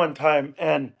groin one time,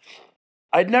 and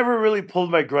I'd never really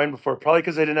pulled my groin before, probably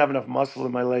because I didn't have enough muscle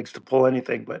in my legs to pull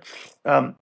anything. But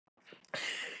um,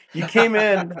 You came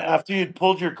in after you'd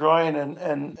pulled your groin,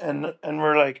 and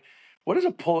we're like, what is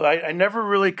a pull? I never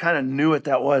really kind of knew what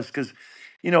that was because,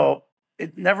 you know,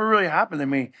 it never really happened to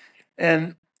me.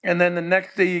 And and then the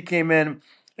next day you came in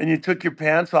and you took your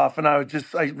pants off,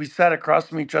 and we sat across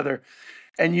from each other,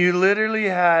 and you literally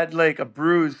had like a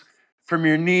bruise from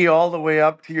your knee all the way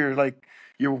up to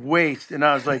your waist, and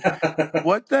I was like,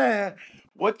 what the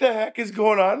what the heck is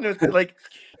going on? Like,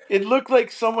 it looked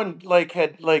like someone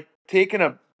had taken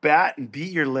a bat and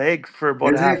beat your leg for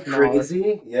about Isn't half it an hour,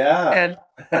 crazy? Yeah.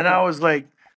 and I was like,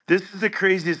 this is the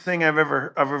craziest thing I've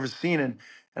ever seen,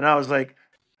 and I was like,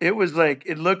 it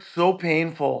looked so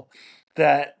painful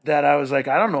that I was like,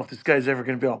 I don't know if this guy's ever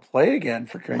going to be able to play again,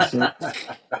 for Christ's sake.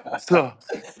 So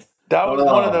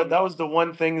Oh, that was the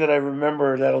one thing that I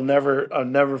remember that I'll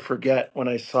never forget when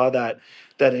I saw that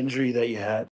injury that you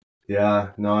had. yeah.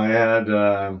 No, I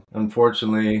had,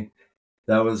 unfortunately,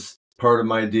 that was part of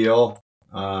my deal.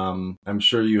 I'm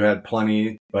sure you had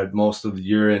plenty, but most of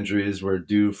your injuries were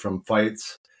due from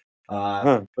fights.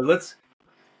 Huh. But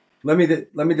let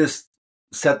me just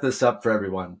set this up for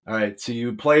everyone. All right. So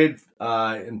you played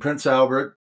in Prince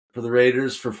Albert for the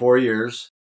Raiders for 4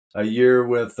 years, a year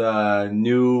with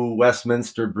New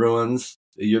Westminster Bruins,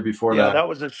 a year before Yeah, that. that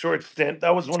was a short stint.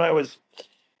 That was when I was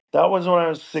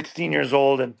 16 years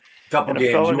old, Couple and a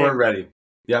games. fellow You weren't named ready.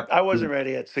 Yep. I wasn't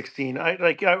ready at 16.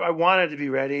 I wanted to be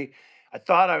ready. I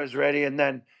thought I was ready, and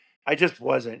then I just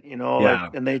wasn't, Yeah.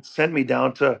 and they sent me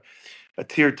down to a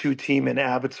tier two team in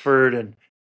Abbotsford, and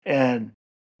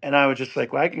and I was just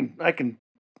like, well, I can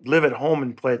live at home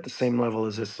and play at the same level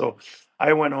as this. So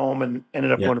I went home and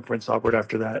ended up Yeah. going to Prince Albert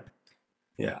after that.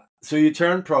 Yeah. So you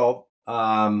turned pro.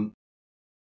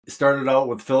 Started out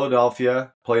with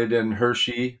Philadelphia, played in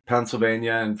Hershey,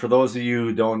 Pennsylvania. And for those of you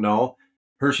who don't know,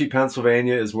 Hershey,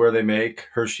 Pennsylvania is where they make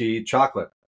Hershey chocolate.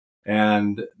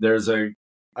 And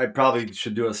I probably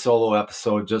should do a solo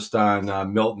episode just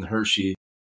on Milton Hershey,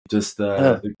 just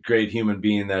Huh. the great human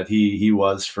being that he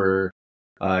was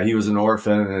he was an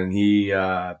orphan and he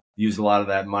used a lot of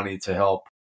that money to help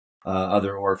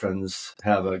other orphans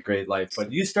have a great life.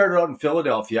 But you started out in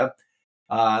Philadelphia.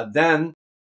 Then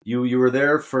you were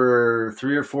there for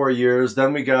 3 or 4 years.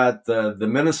 Then we got the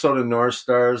Minnesota North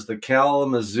Stars, the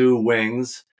Kalamazoo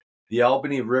Wings, the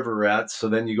Albany River Rats. So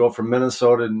then you go from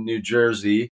Minnesota to New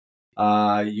Jersey.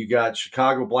 You got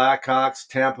Chicago Blackhawks,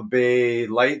 Tampa Bay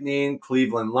Lightning,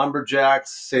 Cleveland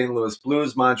Lumberjacks, St. Louis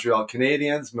Blues, Montreal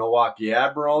Canadiens, Milwaukee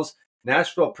Admirals,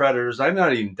 Nashville Predators. I'm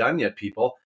not even done yet,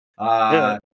 people. Yeah.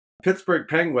 Uh, Pittsburgh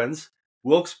Penguins,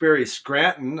 Wilkes-Barre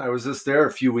Scranton. I was just there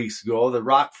a few weeks ago. The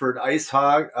Rockford Ice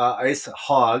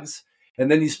Hogs.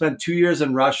 And then you spent 2 years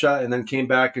in Russia and then came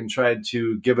back and tried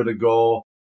to give it a go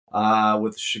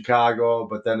with Chicago,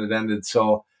 but then it ended.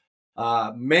 So,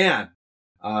 man,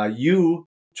 you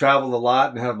traveled a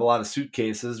lot and have a lot of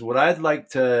suitcases. What I'd like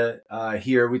to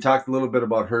hear, we talked a little bit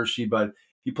about Hershey, but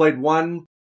you played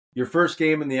your first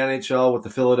game in the NHL with the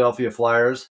Philadelphia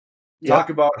Flyers. Talk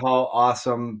Yep. about how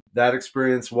awesome that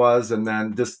experience was, and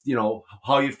then just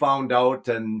how you found out,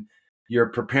 and you're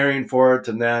preparing for it,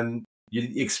 and then you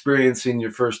experiencing your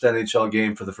first NHL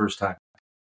game for the first time.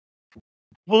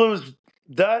 Well, it was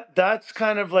that's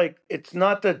kind of like, it's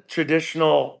not the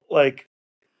traditional,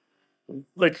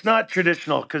 it's not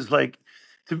traditional because,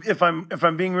 if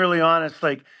I'm being really honest,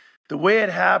 like, the way it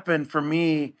happened for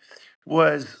me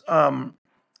was,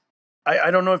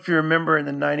 I don't know if you remember, in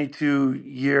the 92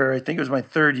 year, I think it was my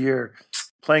third year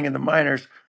playing in the minors,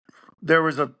 there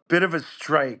was a bit of a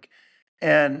strike,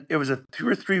 and it was a 2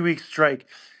 or 3 week strike,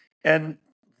 and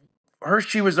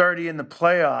Hershey was already in the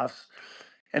playoffs,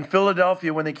 and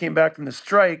Philadelphia, when they came back from the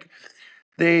strike,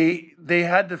 they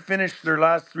had to finish their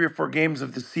last 3 or 4 games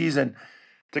of the season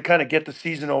to kind of get the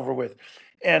season over with.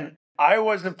 And I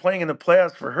wasn't playing in the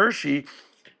playoffs for Hershey,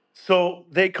 so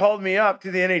they called me up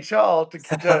to the NHL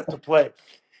to play.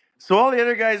 So all the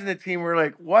other guys in the team were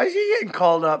like, "Why is he getting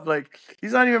called up? Like,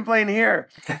 he's not even playing here."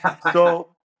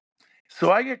 So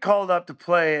I get called up to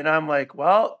play, and I'm like,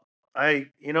 "Well,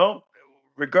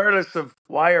 regardless of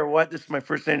why or what, this is my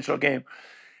first NHL game."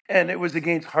 And it was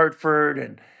against Hartford,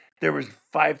 and there was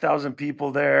 5,000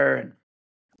 people there, and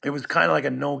it was kind of like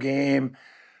a no game,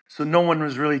 so no one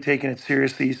was really taking it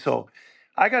seriously. So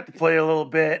I got to play a little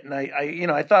bit, and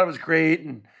I thought it was great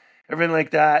and everything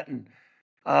like that, and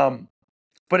um,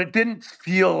 but it didn't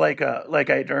feel like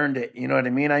I'd earned it. You know what I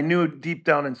mean? I knew deep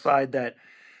down inside that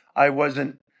I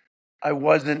wasn't. I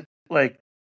wasn't like,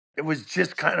 it was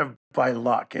just kind of by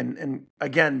luck, and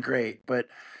again, great, but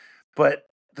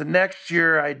the next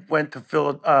year I went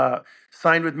to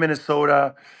signed with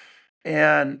Minnesota,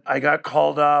 and I got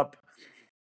called up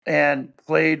and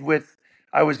played with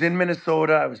I was in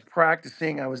Minnesota. I was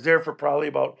practicing. I was there for probably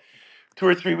about 2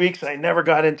 or 3 weeks. I never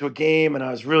got into a game, and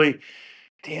I was really,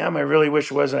 damn, I really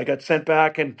wish it was. I got sent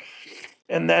back, and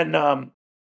then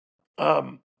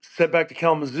sent back to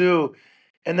Kalamazoo,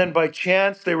 and then by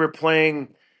chance they were playing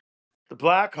the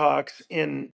Blackhawks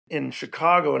in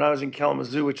Chicago, and I was in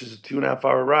Kalamazoo, which is a 2.5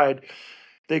 hour ride.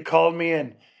 They called me,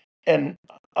 and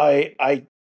I,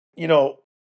 you know,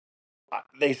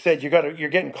 they said you're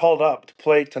getting called up to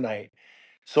play tonight.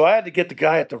 So I had to get the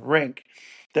guy at the rink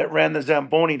that ran the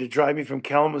Zamboni to drive me from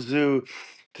Kalamazoo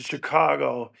to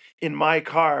Chicago in my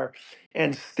car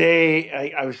and stay.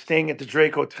 I was staying at the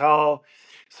Drake Hotel.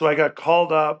 So I got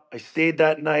called up. I stayed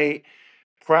that night,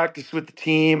 practiced with the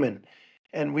team,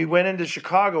 and we went into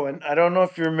Chicago. And I don't know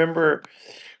if you remember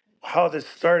how this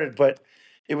started, but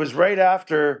it was right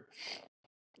after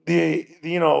they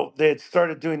had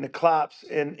started doing the claps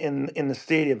in the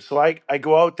stadium. So I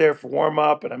go out there for warm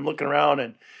up, and I'm looking around,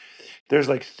 and there's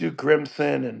like Stu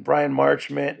Grimson and Brian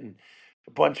Marchment and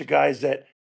a bunch of guys that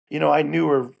I knew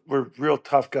were real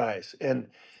tough guys, and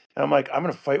I'm like, I'm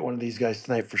gonna fight one of these guys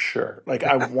tonight for sure. Like,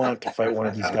 I want to fight one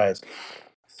of these guys.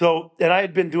 So, and I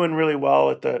had been doing really well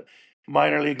at the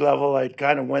minor league level. I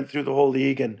kind of went through the whole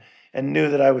league and knew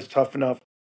that I was tough enough.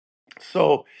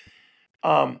 So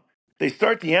um, they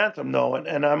start the anthem though,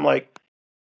 and I'm like,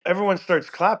 everyone starts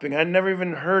clapping. I'd never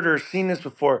even heard or seen this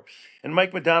before. And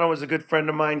Mike Modano was a good friend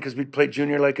of mine because we played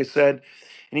junior, like I said.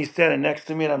 And he's standing next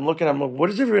to me, and I'm like, what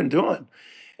is everyone doing?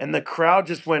 And the crowd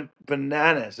just went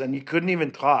bananas, and you couldn't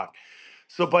even talk.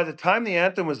 So by the time the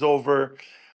anthem was over,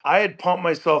 I had pumped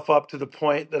myself up to the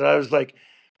point that I was like,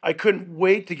 I couldn't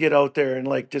wait to get out there and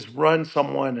like just run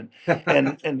someone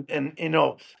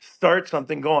and start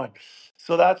something going.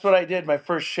 So that's what I did my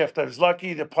first shift. I was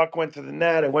lucky the puck went to the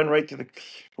net. I went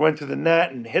to the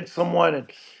net and hit someone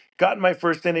and got in my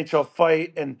first NHL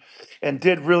fight and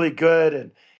did really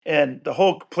good and the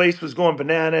whole place was going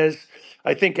bananas.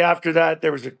 I think after that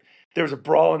there was a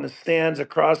brawl in the stands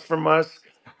across from us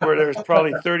where there was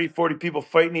probably 30, 40 people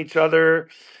fighting each other.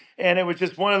 And it was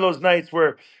just one of those nights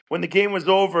where when the game was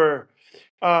over,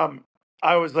 um,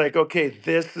 I was like, okay,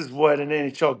 this is what an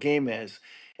NHL game is.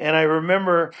 And I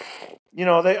remember,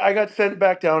 I got sent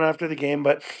back down after the game,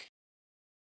 but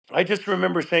I just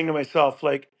remember saying to myself,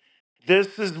 like,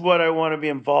 this is what I want to be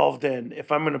involved in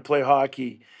if I'm going to play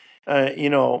hockey. This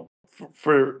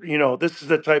is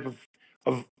the type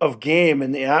of game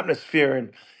and the atmosphere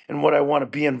and what I want to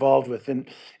be involved with. And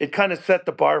it kind of set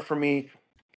the bar for me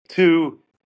to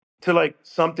like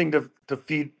something to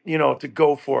feed, to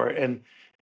go for it. And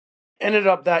ended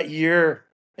up that year,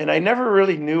 and I never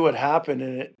really knew what happened,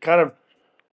 and it kind of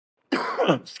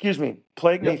excuse me,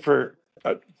 plagued me Yep. for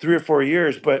 3 or 4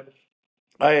 years. But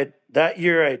I had that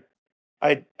year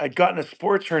I'd gotten a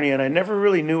sports hernia, and I never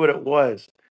really knew what it was,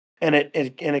 and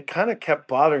it kind of kept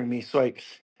bothering me. So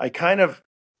I kind of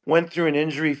went through an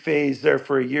injury phase there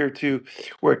for a year or two,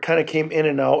 where it kind of came in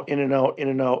and out, in and out, in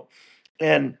and out,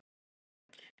 and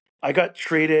I got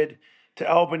traded to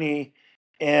Albany,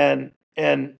 and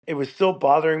it was still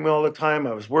bothering me all the time.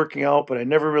 I was working out, but I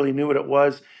never really knew what it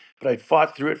was. But I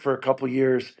fought through it for a couple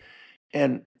years,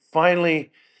 and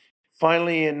finally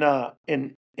I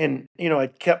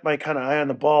kept my kind of eye on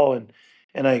the ball,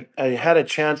 and I had a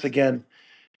chance again.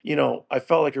 I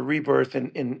felt like a rebirth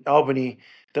in Albany,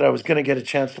 that I was going to get a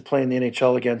chance to play in the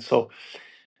NHL again. So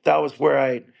that was where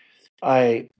I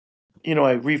I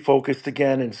refocused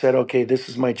again and said, okay, this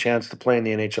is my chance to play in the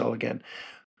NHL again.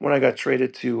 When I got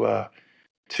traded to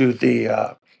the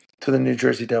uh, to the New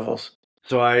Jersey Devils.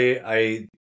 So I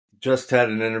just had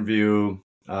an interview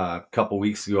a couple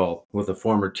weeks ago with a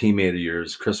former teammate of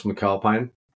yours, Chris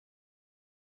McAlpine,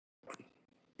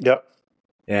 Yep.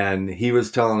 and he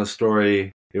was telling a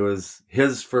story. It was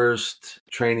his first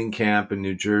training camp in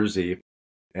New Jersey,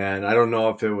 and I don't know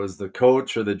if it was the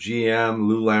coach or the GM,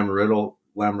 Lou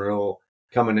Lamoriello,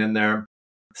 coming in there,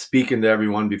 speaking to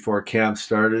everyone before camp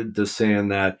started, just saying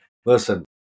that, listen,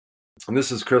 and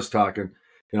this is Chris talking,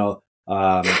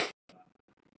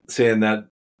 saying that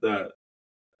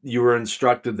you were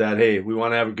instructed that, hey, we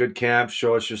want to have a good camp,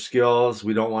 show us your skills.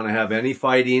 We don't want to have any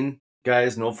fighting,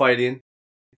 guys, no fighting.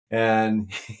 And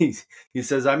he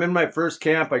says, I'm in my first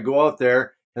camp. I go out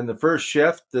there, and the first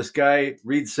shift, this guy,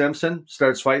 Reid Simpson,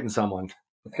 starts fighting someone.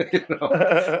 And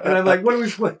I'm like, what are we,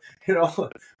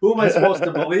 who am I supposed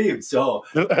to believe? So,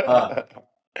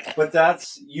 but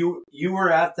that's, you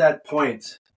were at that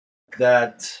point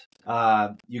that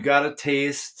you got a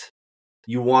taste,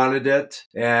 you wanted it.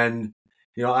 And,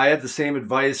 I had the same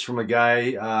advice from a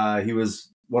guy. He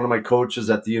was one of my coaches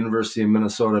at the University of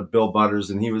Minnesota, Bill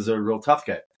Butters, and he was a real tough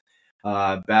guy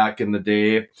back in the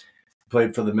day.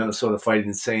 played for the Minnesota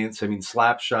Fighting Saints. I mean,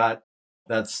 slap shot,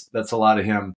 that's a lot of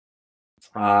him.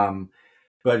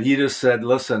 But he just said,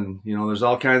 listen, there's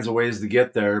all kinds of ways to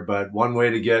get there, but one way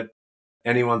to get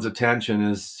anyone's attention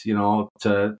is,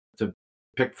 to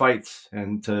pick fights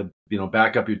and to,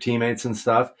 back up your teammates and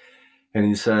stuff. And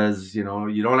he says, you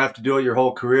don't have to do it your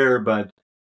whole career, but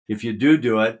if you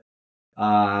do it,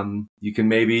 you can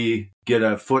maybe get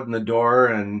a foot in the door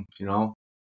and,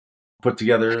 put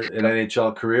together an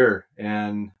NHL career.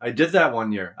 And I did that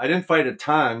one year. I didn't fight a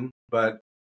ton, but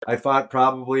I fought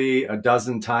probably a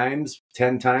dozen times,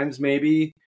 10 times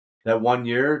maybe, that one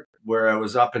year where I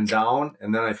was up and down,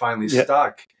 and then I finally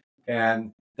stuck.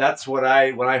 And that's what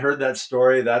when I heard that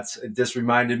story, it just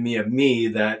reminded me of me,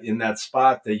 that in that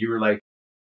spot that you were like,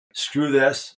 screw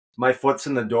this, my foot's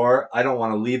in the door, I don't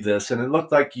want to leave this. And it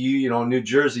looked like New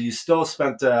Jersey, you still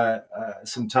spent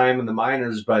some time in the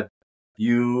minors, but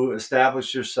you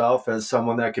established yourself as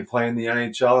someone that could play in the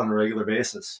NHL on a regular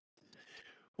basis.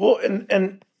 Well,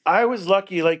 and I was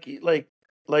lucky, like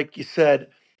you said,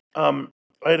 I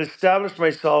had established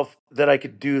myself that I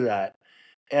could do that,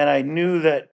 and I knew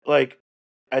that, like,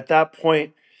 at that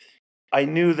point, I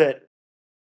knew that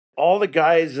all the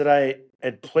guys that I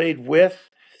had played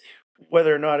with,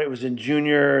 whether or not it was in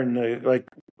junior, and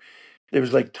there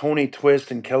was like Tony Twist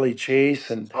and Kelly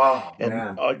Chase and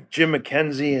Jim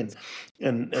McKenzie and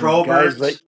guys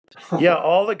like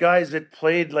all the guys that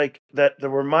played like that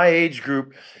were my age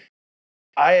group,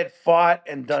 I had fought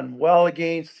and done well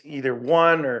against, either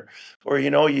one or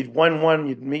you'd won one,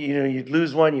 you'd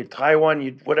lose one, you'd tie one,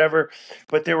 you'd whatever,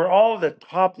 but they were all the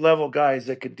top level guys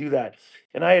that could do that,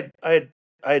 and I'd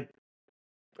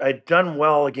done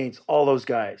well against all those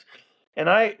guys, and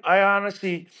I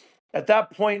honestly, at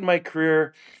that point in my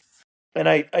career, and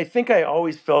I think I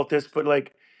always felt this, but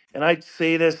like, and I'd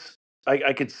say this,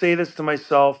 I could say this to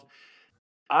myself,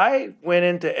 I went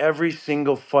into every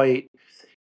single fight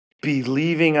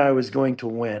believing I was going to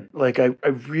win. Like I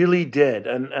really did.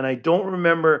 And I don't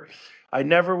remember, I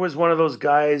never was one of those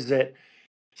guys that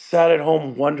sat at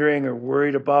home wondering or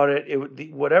worried about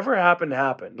it. Whatever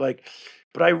happened. Like,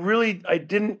 but I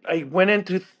went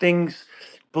into things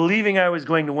believing I was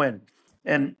going to win.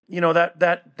 And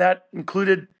that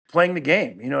included playing the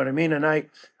game, you know what I mean? And I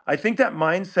think that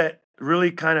mindset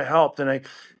really kind of helped. And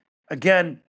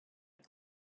again,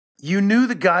 you knew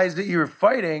the guys that you were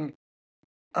fighting,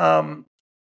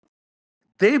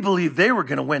 they believed they were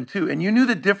going to win too. And you knew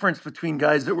the difference between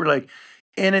guys that were like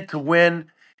in it to win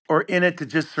or in it to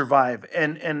just survive.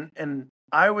 And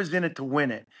I was in it to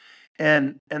win it.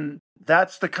 And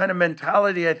that's the kind of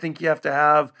mentality I think you have to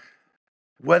have,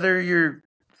 whether you're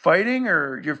fighting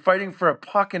or you're fighting for a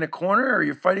puck in a corner or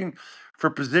you're fighting for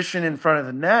position in front of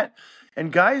the net.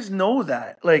 And guys know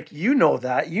that. Like,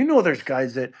 that. There's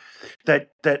guys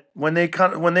that when they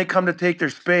come to take their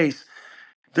space,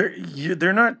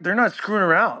 they're not screwing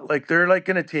around. Like, they're like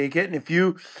going to take it, and if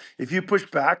you push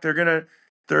back, they're gonna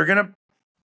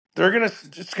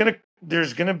it's gonna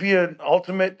there's gonna be an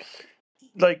ultimate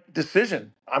like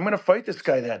decision. I'm gonna fight this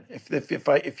guy then. If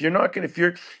you're not gonna if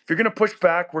you're gonna push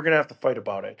back, we're gonna have to fight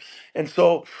about it. And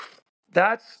so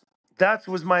that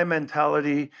was my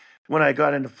mentality when I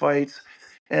got into fights,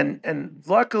 and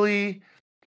luckily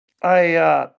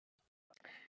I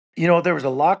there was a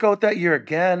lockout that year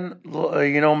again.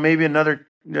 Maybe another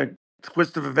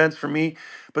twist of events for me.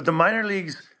 But the minor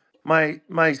leagues,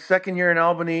 my second year in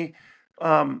Albany,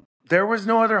 there was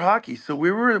no other hockey, so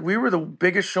we were the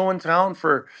biggest show in town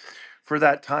for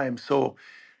that time. So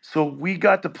we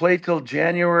got to play till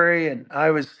January, and I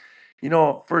was,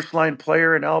 first line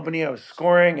player in Albany. I was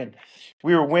scoring, and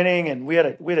we were winning, and we had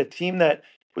a team that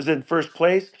was in first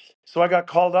place. So I got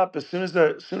called up as soon as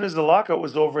the lockout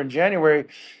was over in January.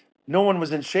 No one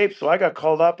was in shape, so I got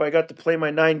called up. I got to play my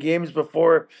 9 games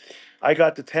before I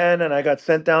got to 10, and I got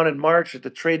sent down in March at the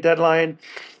trade deadline,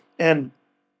 and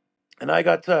I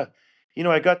got to,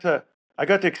 I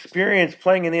got to experience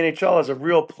playing in the NHL as a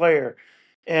real player,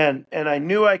 and I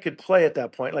knew I could play at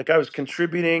that point. Like, I was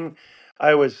contributing,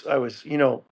 I was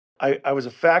a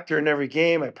factor in every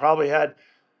game. I probably had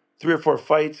 3 or 4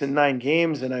 fights in 9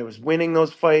 games, and I was winning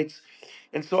those fights.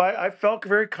 And so I felt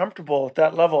very comfortable at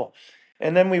that level.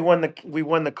 And then we won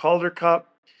the Calder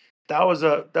Cup. That was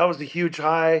a huge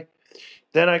high.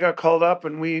 Then I got called up,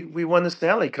 and we won the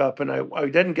Stanley Cup, and I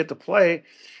didn't get to play,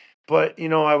 but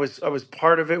I was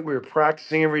part of it. We were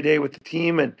practicing every day with the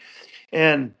team,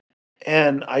 and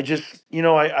I just,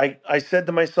 I said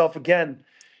to myself again,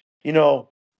 you know,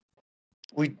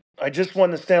 I just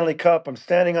won the Stanley Cup. I'm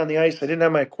standing on the ice. I didn't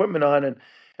have my equipment on, and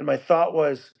my thought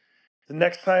was, the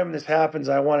next time this happens,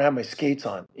 I want to have my skates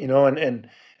on, and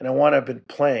and I want to have been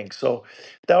playing. So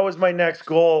that was my next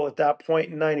goal at that point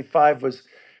in '95 was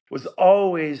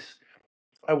always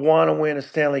I want to win a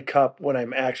Stanley Cup when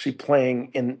I'm actually playing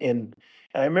in. And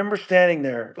I remember standing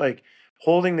there like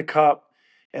holding the cup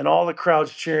and all the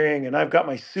crowds cheering, and I've got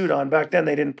my suit on. Back then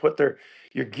they didn't put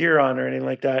your gear on or anything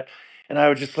like that. And I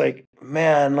was just like,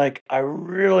 man, like I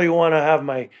really want to have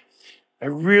my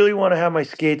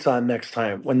skates on next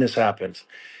time when this happens.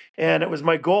 And it was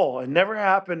my goal. It never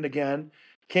happened again.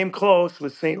 Came close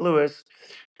with St. Louis,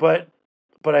 but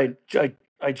I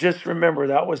just remember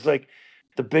that was like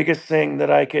the biggest thing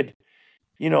that I could,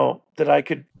 that I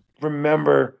could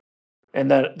remember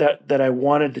and that I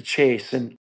wanted to chase.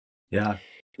 And Yeah.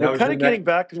 That was kind your of next. getting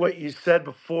back to what you said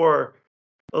before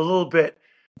a little bit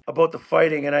about the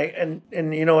fighting, and as an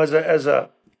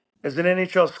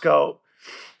NHL scout,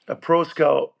 a pro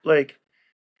scout, like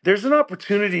there's an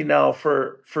opportunity now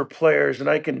for players, and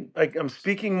I'm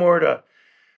speaking more to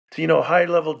high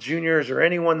level juniors or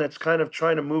anyone that's kind of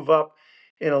trying to move up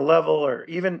in a level, or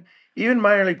even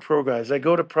minor league pro guys. I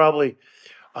go to probably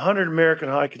 100 American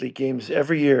Hockey League games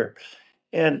every year,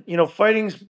 and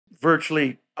fighting's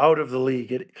virtually out of the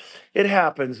league. It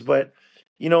happens, but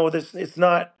this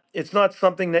it's not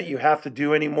something that you have to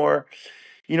do anymore.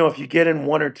 If you get in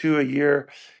one or two a year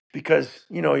because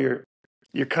you're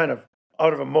kind of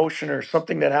out of emotion or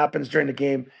something that happens during the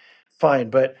game, fine.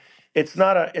 But it's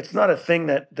not a thing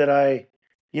that I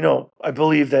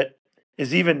believe that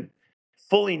is even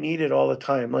fully needed all the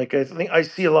time. Like I think I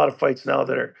see a lot of fights now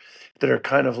that are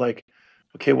kind of like,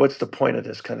 okay, what's the point of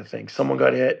this kind of thing? Someone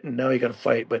got hit and now you got to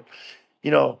fight. But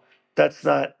you know, that's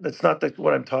not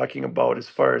what I'm talking about as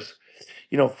far as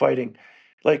fighting.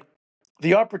 Like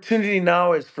the opportunity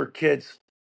now is for kids,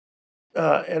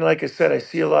 and like I said, I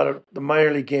see a lot of the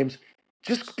minor league games.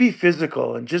 Just be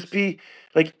physical and just be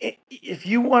like, if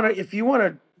you want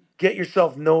to get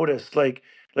yourself noticed, like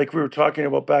we were talking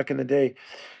about back in the day,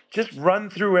 just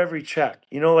run through every check.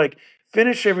 Like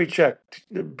finish every check.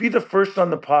 Be the first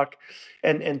on the puck,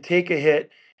 and take a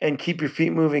hit and keep your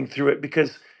feet moving through it,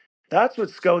 because that's what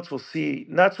scouts will see,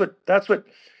 and that's what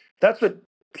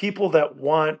people that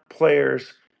want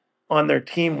players on their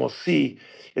team will see,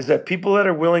 is that people that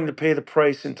are willing to pay the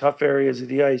price in tough areas of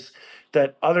the ice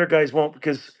that other guys won't,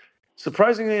 because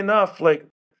surprisingly enough, like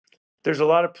there's a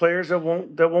lot of players that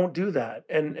won't do that,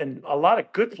 and a lot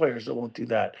of good players that won't do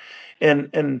that,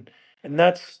 and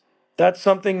that's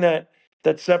something that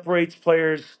separates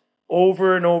players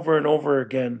over and over and over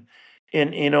again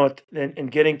in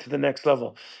getting to the next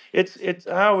level. It's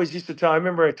I always used to tell. I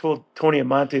remember I told Tony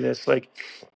Amante this, like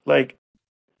like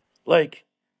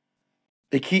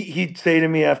he'd say to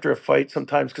me after a fight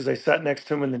sometimes, because I sat next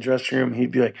to him in the dressing room,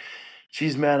 he'd be like,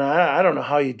 geez, man, I don't know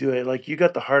how you do it. Like, you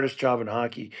got the hardest job in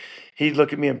hockey. He'd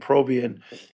look at me and probe me,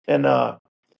 and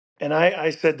I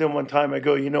said to him one time, I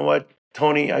go, you know what,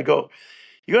 Tony? I go,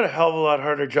 you got a hell of a lot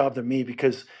harder job than me,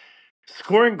 because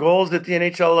scoring goals at the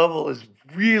NHL level is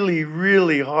really,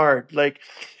 really hard. Like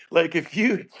if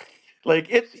you like,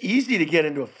 it's easy to get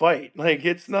into a fight. Like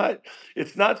it's not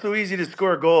so easy to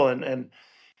score a goal. And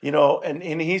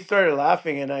he started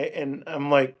laughing, and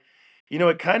I'm like,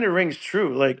 it kind of rings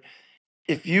true. Like,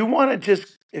 if you want to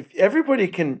just, if everybody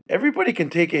can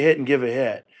take a hit and give a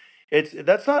hit,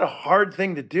 that's not a hard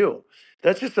thing to do.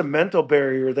 That's just a mental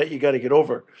barrier that you got to get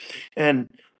over. And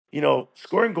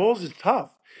scoring goals is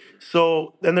tough.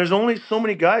 So then there's only so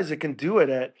many guys that can do it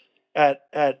at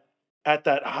at at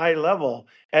that high level,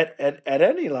 at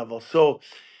any level. So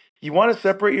you want to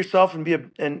separate yourself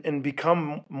and and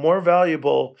become more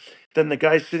valuable than the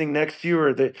guy sitting next to you,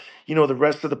 or the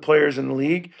rest of the players in the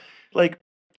league. Like,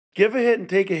 give a hit and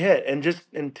take a hit,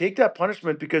 and take that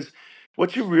punishment, because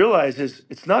what you realize is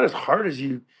it's not as hard as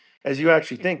you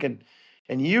actually think. And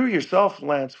you yourself,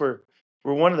 Lance, were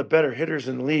one of the better hitters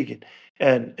in the league.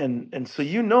 And so,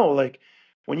 like,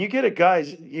 when you get a guy,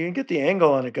 you can get the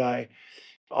angle on a guy,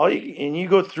 and you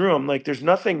go through them, like there's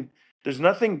nothing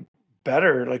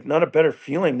better, like not a better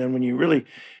feeling than when you really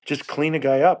just clean a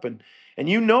guy up, and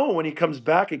when he comes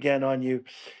back again on you,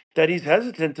 that he's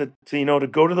hesitant to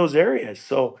go to those areas.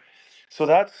 So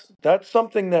that's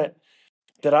something that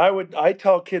I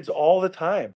tell kids all the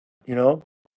time, you know.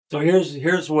 So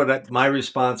here's what my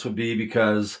response would be,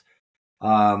 because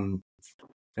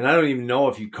and I don't even know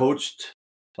if you coached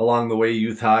along the way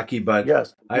youth hockey, but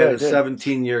Yes, I yeah, had I a did.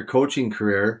 17-year coaching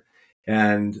career,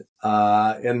 and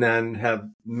then have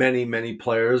many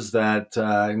players that,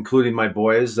 including my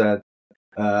boys, that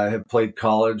have played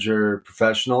college or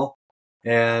professional.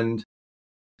 And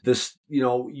this,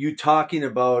 you talking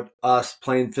about us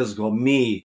playing physical,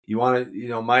 you want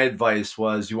to, my advice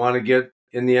was, you want to get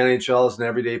in the NHL as an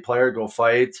everyday player, go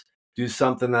fight, do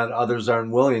something that others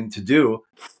aren't willing to do.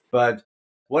 But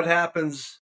what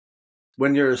happens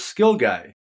when you're a skill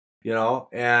guy,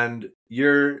 and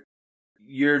you're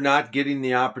not getting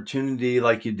the opportunity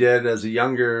like you did as a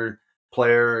younger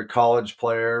player, a college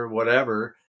player,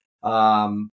 whatever,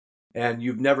 and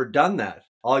you've never done that.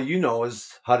 All you know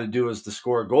is how to do is to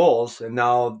score goals, and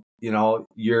now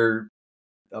you're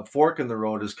a fork in the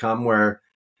road has come where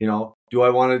do I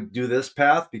want to do this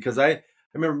path? Because I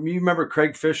remember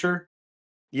Craig Fisher.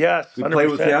 Yes, We play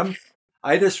with 100%. him.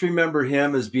 I just remember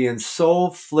him as being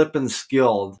so flippin'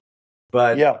 skilled,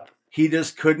 but Yeah. he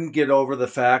just couldn't get over the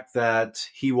fact that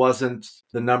he wasn't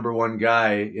the number one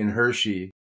guy in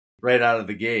Hershey right out of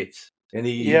the gates, and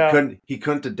he Yeah.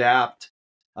 couldn't adapt.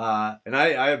 And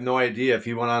I have no idea if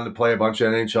he went on to play a bunch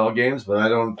of NHL games, but I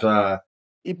don't.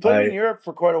 He played in Europe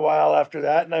for quite a while after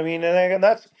that. And I mean, and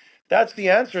that's the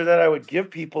answer that I would give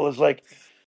people is like,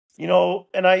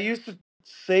 and I used to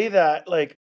say that,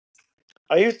 like,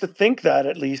 I used to think that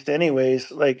at least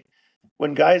anyways, like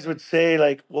when guys would say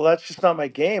like, well, that's just not my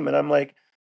game. And I'm like,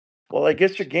 well, I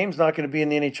guess your game's not going to be in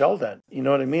the NHL then. You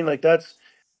know what I mean? Like that's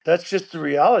just the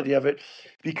reality of it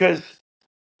because,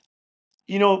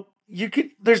 you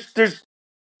could, there's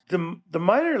the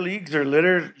minor leagues are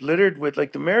littered with,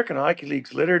 like, the American Hockey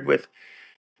League's littered with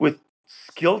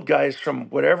skilled guys from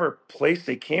whatever place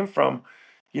they came from,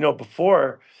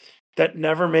 before, that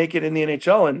never make it in the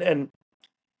NHL.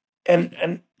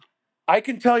 And I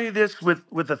can tell you this with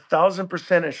 1,000%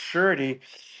 assurity.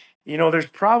 There's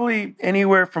probably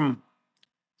anywhere from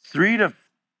 3 to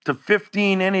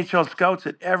 15 NHL scouts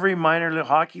at every minor league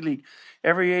hockey league,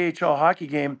 every AHL hockey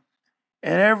game,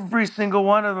 and every single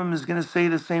one of them is going to say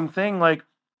the same thing. Like,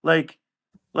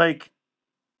 like,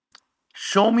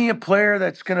 show me a player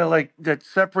that's gonna, like, that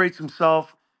separates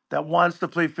himself, that wants to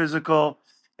play physical,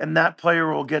 and that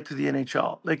player will get to the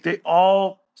NHL. Like, they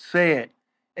all say it.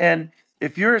 And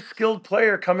if you're a skilled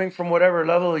player coming from whatever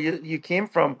level you came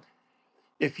from,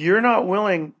 if you're not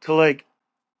willing to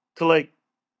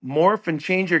morph and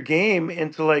change your game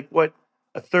into like what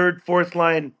a third, fourth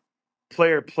line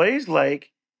player plays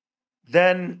like,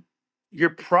 then you're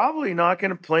probably not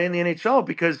going to play in the NHL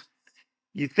because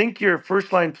you think you're a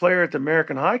first line player at the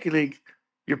American Hockey League,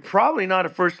 you're probably not a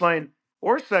first line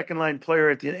or second line player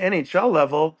at the NHL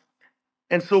level.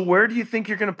 And so where do you think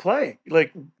you're going to play?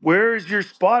 Like, where is your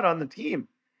spot on the team?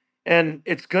 And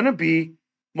it's going to be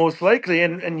most likely.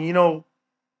 And,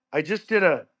 I just did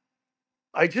a,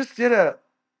 I just did a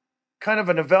kind of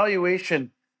an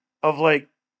evaluation of like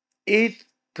eighth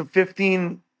to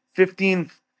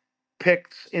 15th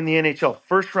picks in the NHL,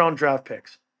 first round draft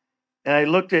picks. And I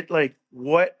looked at like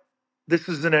what, this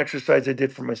is an exercise I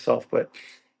did for myself, but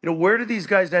where do these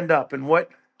guys end up, and what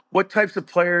types of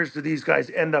players do these guys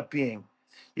end up being?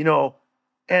 You know,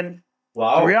 and the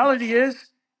Wow. reality is,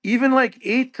 even like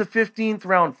 8th to 15th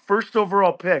round first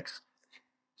overall picks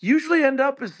usually end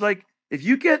up as like, if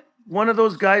you get one of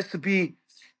those guys to be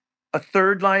a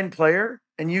third line player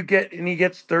and he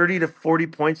gets 30 to 40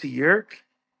 points a year,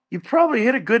 you probably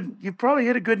hit a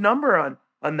good number on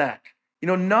that.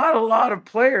 Not a lot of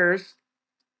players,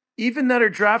 even that are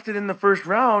drafted in the first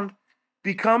round,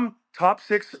 become top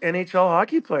 6 NHL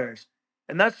hockey players.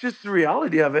 And that's just the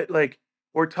reality of it, like,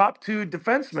 or top 2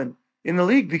 defensemen in the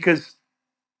league, because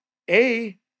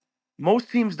A, most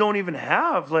teams don't even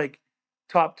have like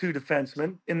top 2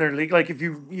 defensemen in their league. Like, if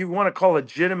you want to call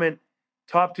legitimate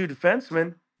top 2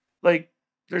 defensemen, like,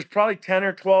 there's probably 10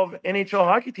 or 12 NHL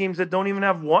hockey teams that don't even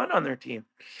have one on their team.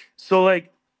 So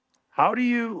like, how do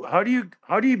you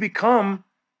become,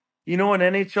 an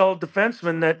NHL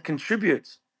defenseman that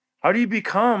contributes? How do you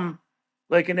become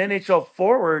like an NHL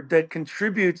forward that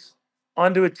contributes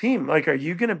onto a team? Like, are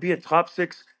you going to be a top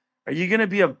 6? Are you going to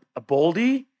be a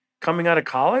Boldy coming out of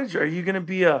college? Are you going to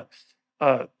be a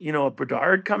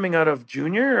Bedard coming out of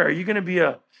junior? Are you going to be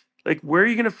like, where are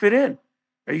you going to fit in?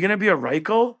 Are you going to be a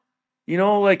Reichel?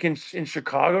 Like in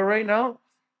Chicago right now,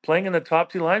 playing in the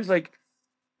top 2 lines? Like,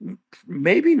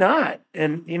 maybe not.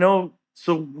 And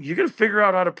so you're going to figure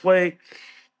out how to play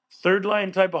third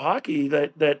line type of hockey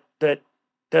that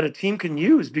a team can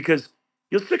use, because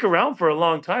you'll stick around for a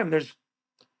long time. There's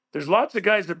lots of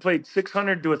guys that played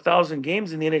 600 to 1,000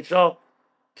 games in the NHL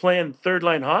playing third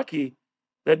line hockey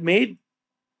that made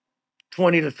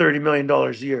 20 to 30 million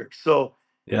dollars a year. So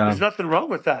Yeah. there's nothing wrong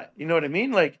with that. You know what I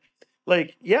mean? Like,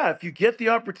 yeah, if you get the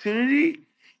opportunity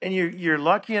and you're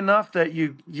lucky enough that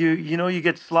you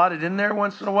get slotted in there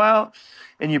once in a while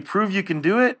and you prove you can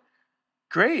do it,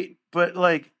 great. But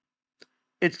like,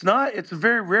 it's a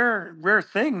very rare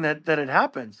thing that it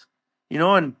happens.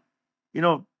 And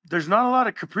there's not a lot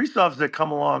of Kaprizovs that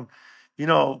come along, you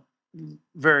know,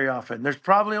 very often. There's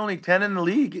probably only 10 in the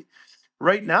league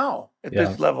right now at Yeah.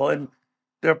 this level, and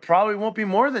there probably won't be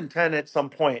more than 10 at some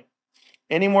point,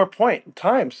 any more point in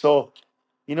time. So,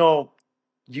 you know,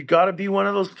 you got to be one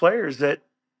of those players that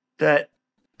that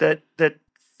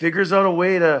figures out a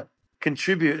way to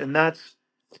contribute, and that's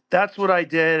what I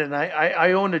did. And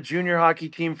I owned a junior hockey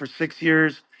team for 6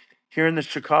 years here in the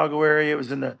Chicago area. It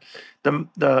was in it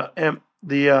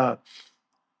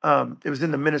was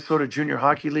in the Minnesota Junior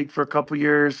Hockey League for a couple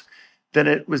years. Then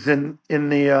it was in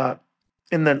the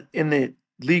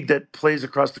league that plays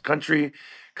across the country,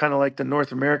 kind of like the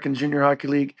North American Junior Hockey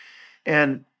League.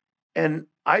 And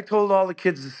I told all the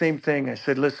kids the same thing. I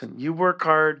said, listen, you work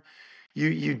hard,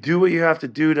 you do what you have to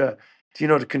do to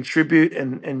contribute,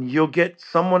 and you'll get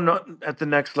someone at the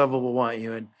next level will want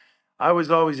you. And I was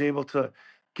always able to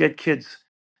get kids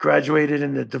graduated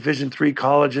into Division III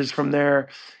colleges from there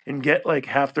and get like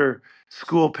half their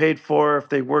school paid for if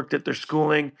they worked at their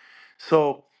schooling.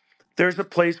 So there's a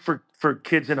place for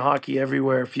kids in hockey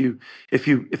everywhere if you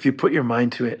put your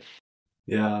mind to it.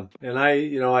 Yeah. And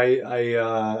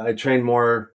I train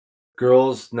more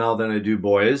girls now than I do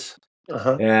boys.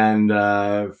 Uh-huh. And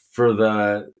for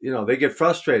they get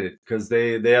frustrated because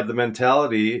they have the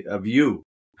mentality of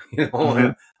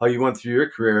Mhm. how you went through your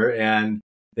career, and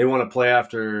they want to play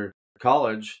after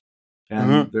college, and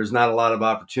Mhm. there's not a lot of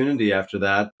opportunity after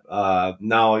that.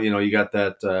 Now, you got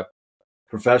that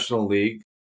professional league.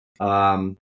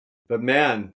 But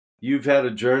man, you've had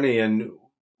a journey, and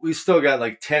we still got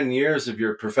like 10 years of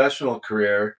your professional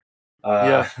career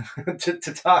uh, Yeah.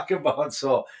 to talk about.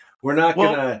 So we're not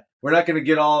Well, gonna we're not gonna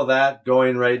get all of that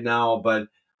going right now. But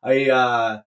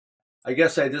I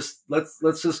guess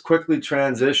let's just quickly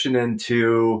transition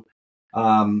into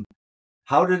um,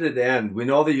 how did it end? We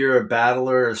know that you're a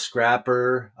battler, a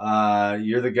scrapper.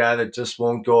 You're the guy that just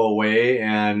won't go away,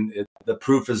 and the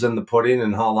proof is in the pudding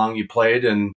and how long you played,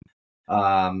 and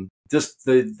just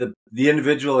the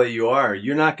individual that you are.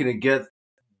 You're not going to get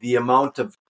the amount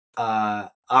of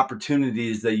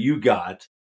opportunities that you got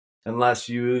unless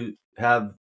you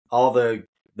have all the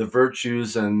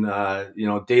virtues and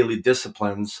daily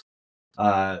disciplines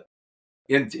uh,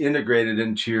 integrated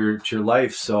into your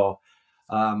life. So,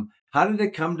 how did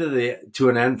it come to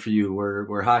an end for you,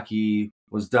 where hockey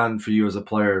was done for you as a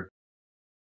player?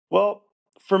 well,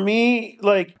 for me,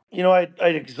 like, I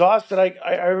exhausted.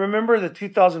 I remember the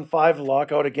 2005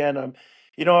 lockout again.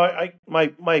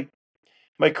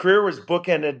 My career was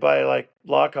bookended by like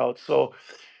lockouts. So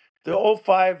the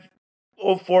 '05,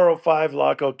 '04, '05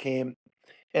 lockout came,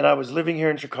 and I was living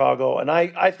here in Chicago, and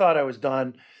I thought I was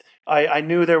done. I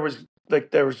knew there was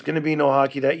going to be no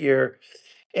hockey that year,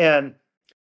 and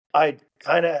I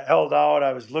kind of held out.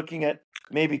 I was looking at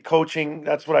maybe coaching.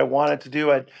 That's what I wanted to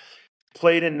do. I'd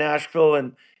played in Nashville,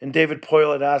 and David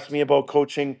Poyle had asked me about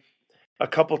coaching a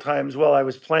couple times while I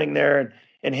was playing there,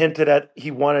 and hinted at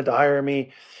he wanted to hire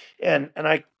me, and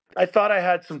I thought I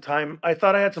had some time. I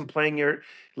thought I had some playing year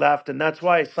left, and that's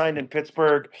why I signed in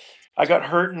Pittsburgh. I got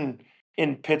hurt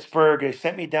in Pittsburgh. They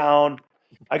sent me down.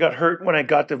 I got hurt when I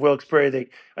got to Wilkes-Barre.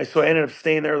 So I ended up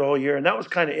staying there the whole year, and that was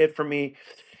kind of it for me.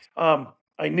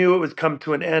 I knew it was come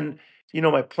to an end.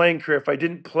 My playing career. If I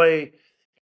didn't play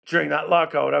during that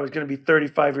lockout, I was going to be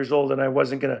 35 years old, and I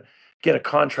wasn't going to get a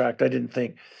contract. I didn't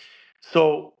think.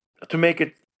 So to make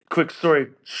it quick story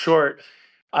short,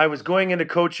 I was going into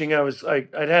coaching. I'd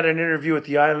had an interview with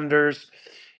the Islanders,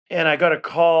 and I got a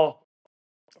call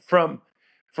from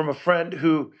a friend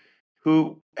who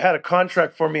had a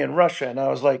contract for me in Russia, and I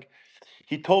was like,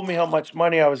 he told me how much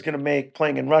money I was going to make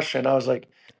playing in Russia, and I was like,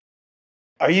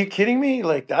 are you kidding me?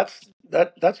 Like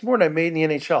that's more than I made in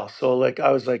the NHL. So like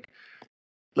I was like,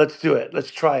 let's do it,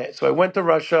 let's try it. So I went to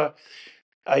Russia.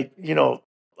 I you know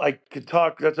I could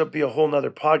talk. That'll be a whole nother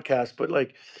podcast, but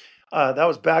like that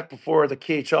was back before the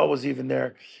KHL was even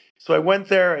there. So I went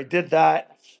there. I did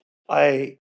that.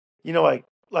 I, you know, I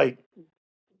like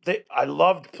I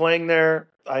loved playing there.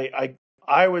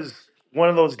 I was one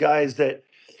of those guys that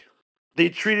they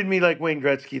treated me like Wayne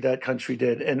Gretzky. That country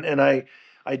did, and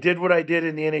I did what I did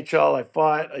in the NHL. I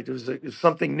fought. It was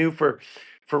something new for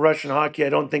Russian hockey. I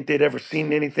don't think they'd ever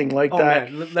seen anything like Oh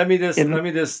that. man, let In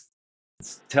me just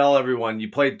tell everyone you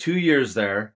played 2 years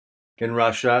there in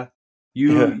Russia.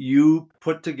 You Yeah, you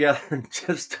put together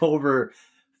just over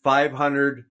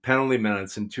 500 penalty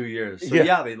minutes in 2 years. So yeah.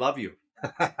 yeah, they love you.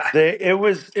 It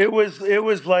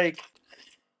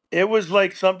was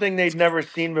like something they'd never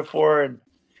seen before,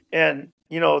 and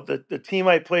the team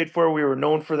I played for, we were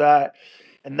known for that,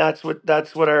 and that's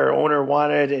what our owner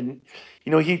wanted, and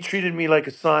he treated me like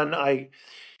a son.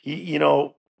 He,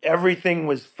 everything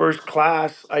was first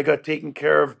class. I got taken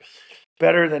care of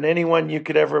better than anyone you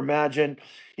could ever imagine.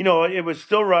 It was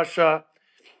still Russia.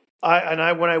 When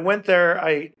I went there,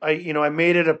 I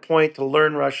made it a point to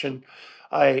learn Russian.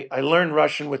 I learned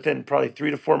Russian within probably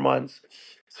 3 to 4 months.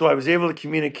 So I was able to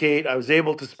communicate. I was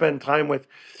able to spend time with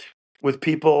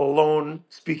people alone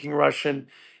speaking Russian,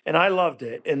 and I loved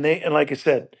it. And like I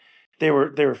said, they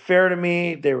were fair to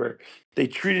me. They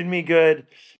treated me good,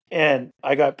 and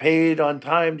I got paid on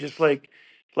time. Just like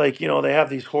they have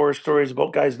these horror stories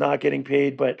about guys not getting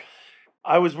paid, but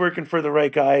I was working for the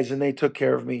right guys, and they took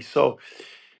care of me. So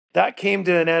that came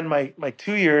to an end my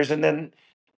 2 years, and then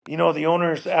the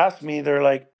owners asked me. They're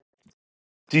like,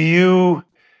 "Do you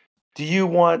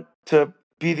want to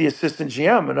be the assistant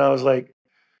GM?" And I was like,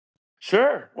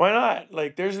 sure, why not?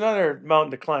 Like, there's another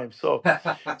mountain to climb. So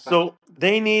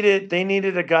they needed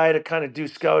a guy to kind of do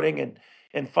scouting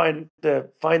and find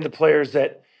the players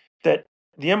that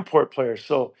the import players.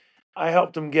 So I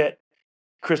helped them get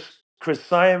Chris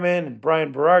Simon, and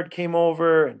Brian Berard came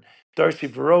over, and Darcy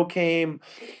Verreau came,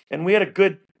 and we had a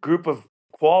good group of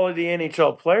quality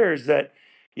NHL players that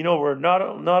were not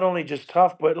only just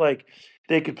tough, but like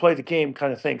they could play the game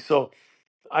kind of thing. So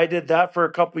I did that for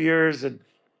a couple years, and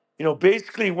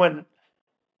basically when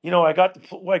I got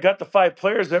the 5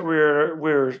 players that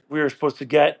we were supposed to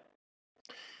get,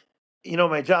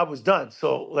 my job was done.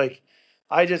 So like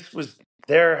I just was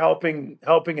there helping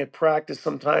at practice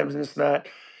sometimes and this and that.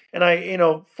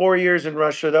 And 4 years in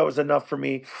Russia, that was enough for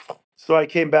me. So I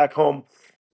came back home,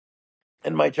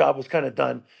 and my job was kind of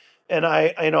done. And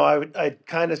I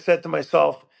kind of said to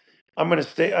myself, I'm going to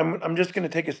stay. I'm just going to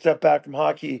take a step back from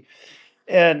hockey.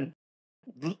 And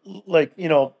like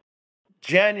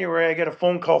January, I get a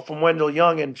phone call from Wendell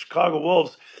Young in Chicago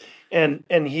Wolves, and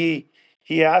he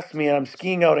asked me, and I'm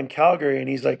skiing out in Calgary, and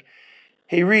he's like,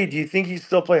 "Hey Reid, do you think you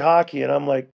still play hockey?" And I'm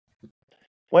like,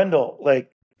 "Wendell,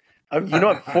 like, I'm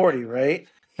 40, right?"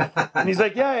 And he's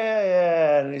like, "Yeah, yeah,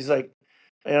 yeah." And he's like,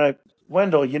 and I,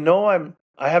 "Wendell,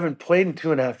 I haven't played in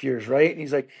 2.5 years, right?" And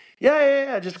he's like, "Yeah, yeah,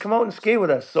 yeah. Just come out and skate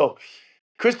with us." So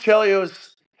Chris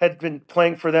Chelios had been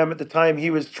playing for them at the time.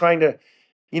 He was trying to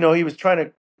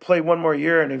play one more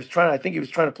year, and I think he was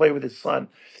trying to play with his son.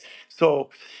 So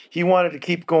he wanted to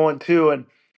keep going too,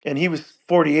 and he was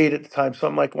 48 at the time. So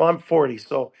I'm like, well, I'm 40,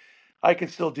 so I can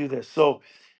still do this. So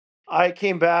I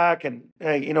came back, and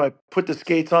I put the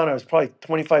skates on. I was probably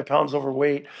 25 pounds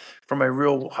overweight for my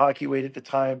real hockey weight at the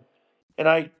time, and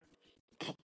I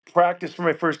practiced for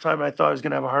my first time. And I thought I was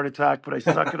going to have a heart attack, but I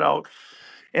stuck it out,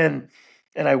 and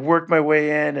I worked my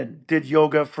way in and did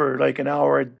yoga for like an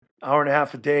hour and a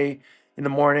half a day in the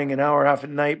morning, an hour and a half at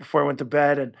night before I went to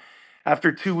bed. And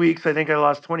after 2 weeks, I think I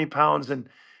lost 20 pounds, and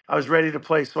I was ready to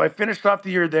play. So I finished off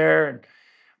the year there, and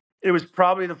it was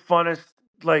probably the funnest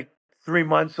like 3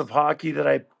 months of hockey that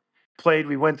I played.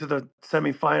 We went to the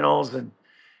semifinals,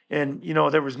 and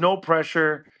there was no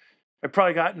pressure. I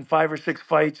probably got in 5 or 6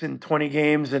 fights in 20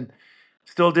 games, and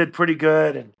still did pretty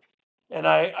good. And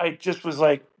I just was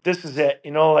like, this is it,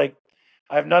 like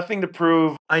I have nothing to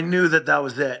prove. I knew that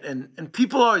was it. And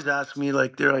people always ask me,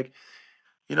 like, they're like,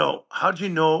 how'd you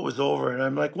know it was over? And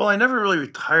I'm like, well, I never really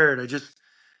retired. I just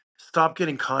stopped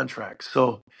getting contracts.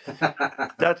 So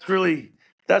that's really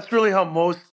that's really how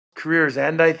most careers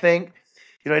end, I think.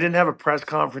 I didn't have a press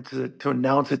conference to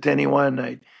announce it to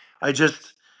anyone. I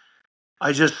just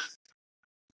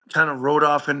kind of rode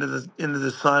off into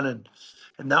the sun,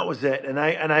 and that was it.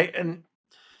 And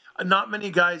not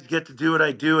many guys get to do what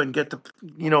I do and get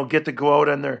to go out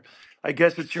on their, I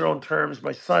guess it's your own terms.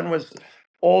 My son was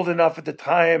old enough at the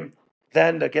time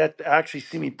then to get to actually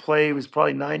see me play. He was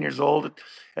probably 9 years old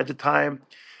at the time.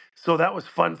 So that was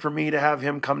fun for me to have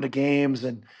him come to games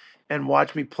and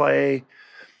watch me play,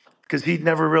 because he'd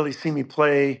never really seen me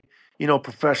play,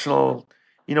 professional,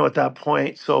 at that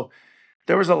point. So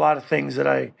there was a lot of things that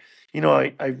I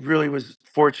really was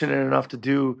fortunate enough to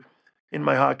do in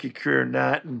my hockey career, and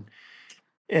that,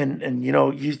 and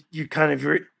you kind of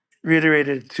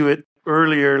reiterated to it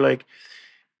earlier, like,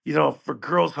 for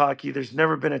girls hockey, there's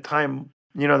never been a time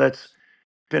that's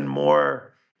been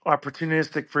more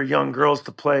opportunistic for young girls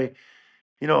to play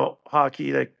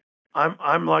hockey. Like,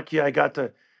 I'm lucky I got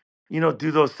to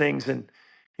do those things. And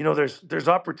there's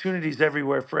opportunities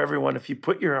everywhere for everyone if you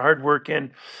put your hard work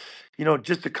in.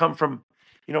 Just to come from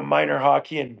minor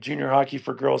hockey and junior hockey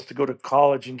for girls to go to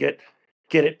college and get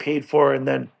it paid for, and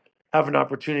then have an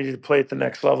opportunity to play at the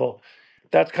next level.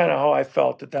 That's kind of how I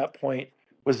felt at that point.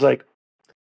 Was like,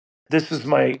 this is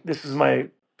my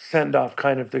send off,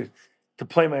 kind of, to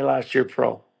play my last year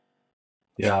pro.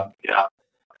 Yeah, Yeah.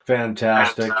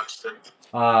 fantastic.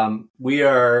 We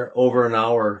are over an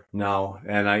hour now,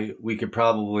 and we could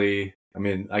probably, I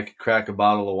mean, I could crack a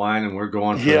bottle of wine, and we're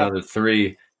going for Yeah, another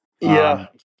three. yeah.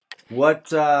 What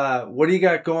do you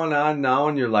got going on now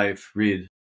in your life, Reid?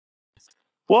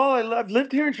 Well, I've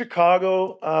lived here in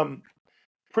Chicago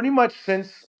pretty much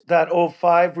since that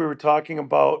 '05 we were talking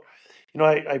about.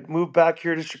 I moved back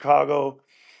here to Chicago.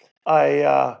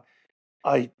 I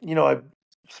I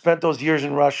spent those years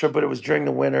in Russia, but it was during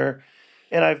the winter,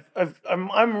 and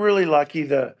I'm really lucky.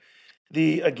 The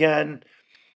again,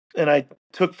 and I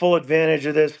took full advantage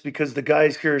of this because the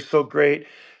guys here are so great.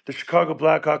 The Chicago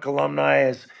Blackhawk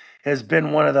alumni has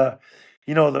been one of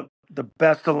the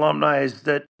best alumni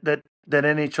that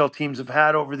NHL teams have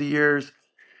had over the years.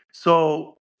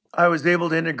 So I was able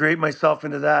to integrate myself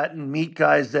into that and meet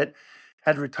guys that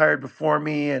had retired before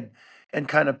me and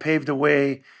kind of paved the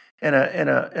way and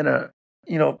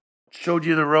you know showed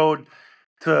you the road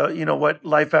to what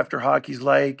life after hockey's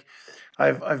like.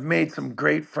 I've made some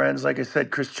great friends. Like I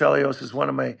said, Chris Chelios is one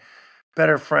of my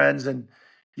better friends, and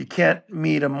you can't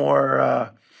meet a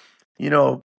more you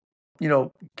know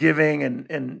giving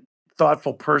and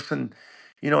thoughtful person,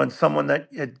 and someone that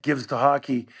it gives to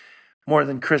hockey more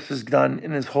than Chris has done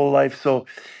in his whole life. So,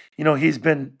 he's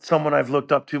been someone I've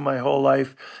looked up to my whole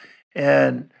life,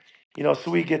 and so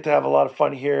we get to have a lot of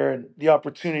fun here, and the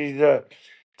opportunity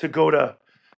to go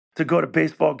to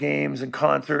baseball games and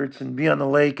concerts and be on the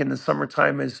lake in the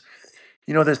summertime is,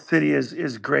 this city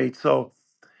is great. So,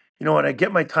 when I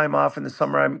get my time off in the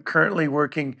summer, I'm currently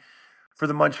working for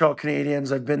the Montreal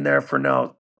Canadiens. I've been there for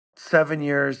now 7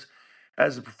 years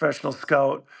as a professional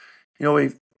scout.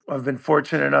 I've been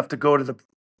fortunate enough to go to the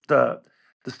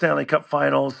the Stanley Cup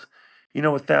Finals,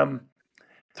 with them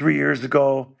 3 years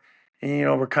ago.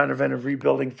 And we're kind of in a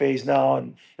rebuilding phase now,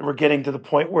 and we're getting to the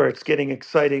point where it's getting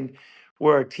exciting,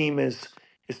 where our team is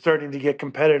starting to get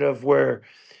competitive, where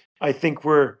I think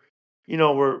we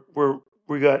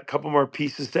got a couple more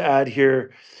pieces to add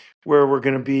here, where we're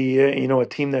going to be a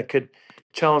team that could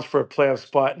challenge for a playoff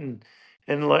spot, and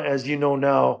as you know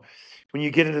now, when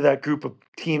you get into that group of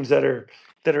teams that are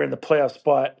in the playoff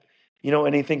spot,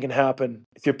 anything can happen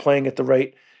if you're playing at the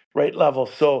right level.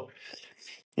 So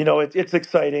it's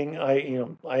exciting.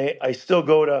 I still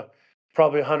go to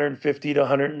probably 150 to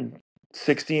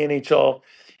 160 NHL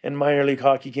and minor league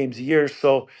hockey games a year.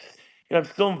 So I'm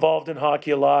still involved in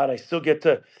hockey a lot. I get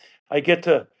to, I get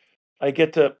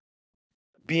to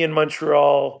be in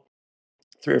Montreal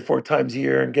 3 or 4 times a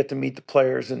year and get to meet the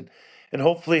players and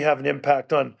hopefully have an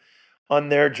impact on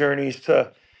their journeys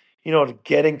to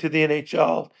getting to the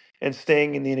NHL and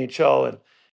staying in the NHL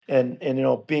and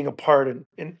being a part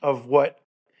of what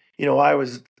I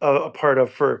was a part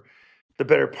of for the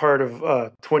better part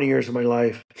of 20 years of my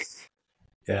life.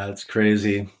 Yeah, it's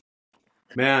crazy.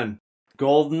 Man,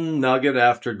 golden nugget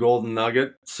after golden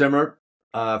nugget. Simmer,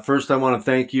 first, I want to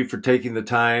thank you for taking the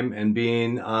time and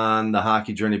being on the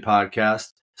Hockey Journey podcast.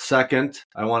 Second,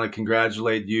 I want to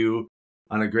congratulate you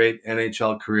on a great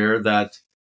NHL career that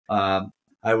uh,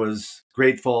 I was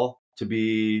grateful to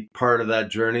be part of that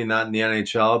journey, not in the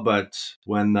NHL, but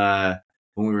when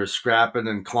we were scrapping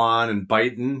and clawing and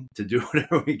biting to do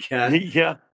whatever we can.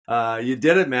 Yeah. You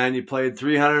did it, man. You played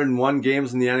 301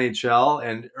 games in the NHL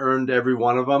and earned every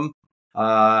one of them.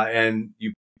 And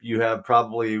you have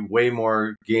probably way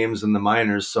more games in the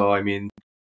minors. So I mean,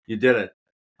 you did it.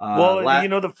 Well,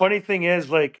 La- the funny thing is,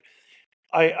 like,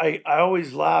 I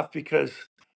always laugh because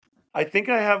I think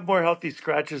I have more healthy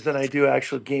scratches than I do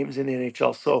actual games in the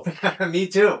NHL. So Me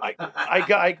too.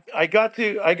 I got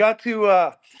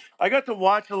to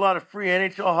watch a lot of free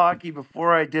NHL hockey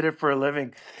before I did it for a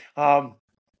living.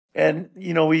 And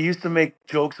we used to make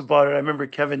jokes about it. I remember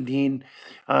Kevin Dean,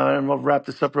 and we'll wrap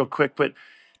this up real quick, but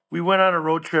we went on a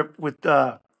road trip with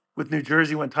New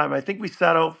Jersey one time. I think we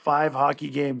sat out 5 hockey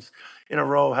games in a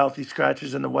row, healthy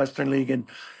scratches in the Western League, and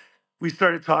we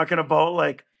started talking about,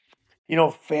 like,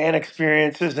 fan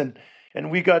experiences, and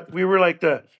we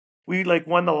like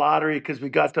won the lottery because we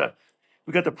got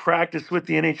to practice with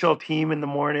the NHL team in the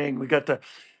morning. We got to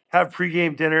have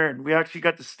pregame dinner, and we actually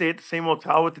got to stay at the same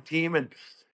hotel with the team, and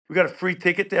we got a free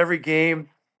ticket to every game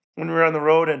when we were on the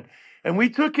road, and we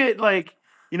took it, like,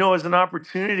 as an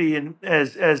opportunity and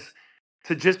as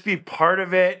to just be part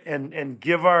of it and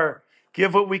give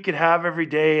what we could have every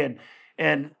day.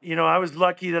 And I was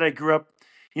lucky that I grew up.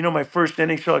 My first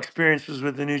NHL experience was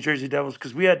with the New Jersey Devils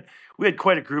because we had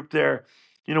quite a group there,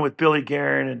 with Billy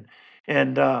Guerin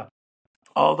and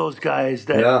all those guys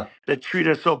that Yeah. that treat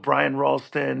us so, Brian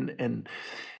Ralston and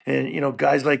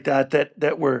guys like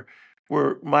that were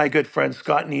my good friends,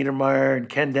 Scott Niedermeyer and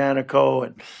Ken Danico,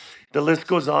 and the list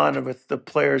goes on with the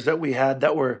players that we had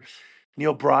that were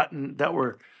Neil Broughton that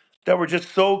were just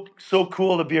so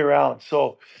cool to be around.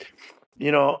 So,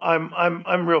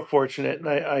 I'm real fortunate,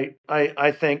 and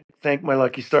I thank my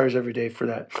lucky stars every day for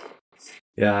that.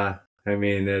 Yeah, I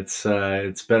mean it's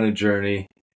been a journey.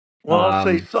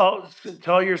 Well,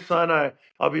 tell your son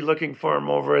I'll be looking for him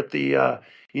over at the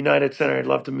United Center. I'd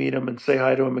love to meet him and say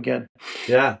hi to him again.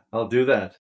 Yeah, I'll do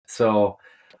that. So,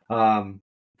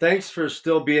 thanks for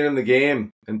still being in the game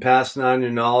and passing on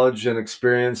your knowledge and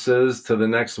experiences to the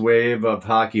next wave of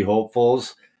hockey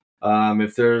hopefuls.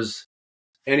 If there's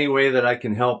any way that I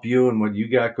can help you and what you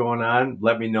got going on,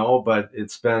 let me know. But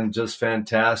it's been just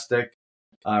fantastic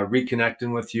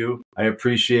reconnecting with you. I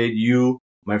appreciate you,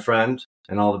 my friend,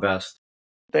 and all the best.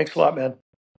 Thanks a lot, man.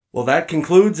 Well, that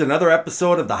concludes another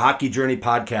episode of the Hockey Journey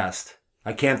podcast.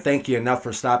 I can't thank you enough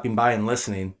for stopping by and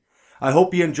listening. I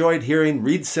hope you enjoyed hearing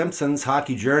Reid Simpson's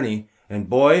hockey journey, and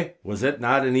boy, was it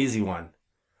not an easy one.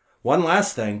 One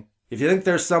last thing, if you think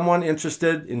there's someone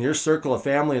interested in your circle of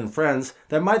family and friends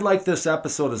that might like this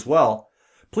episode as well,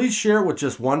 please share it with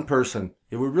just one person.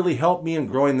 It would really help me in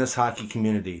growing this hockey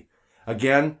community.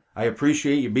 Again, I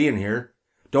appreciate you being here.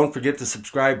 Don't forget to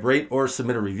subscribe, rate, or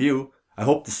submit a review. I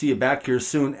hope to see you back here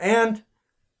soon, and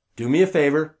do me a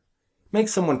favor, make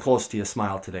someone close to you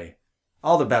smile today.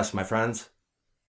 All the best, my friends.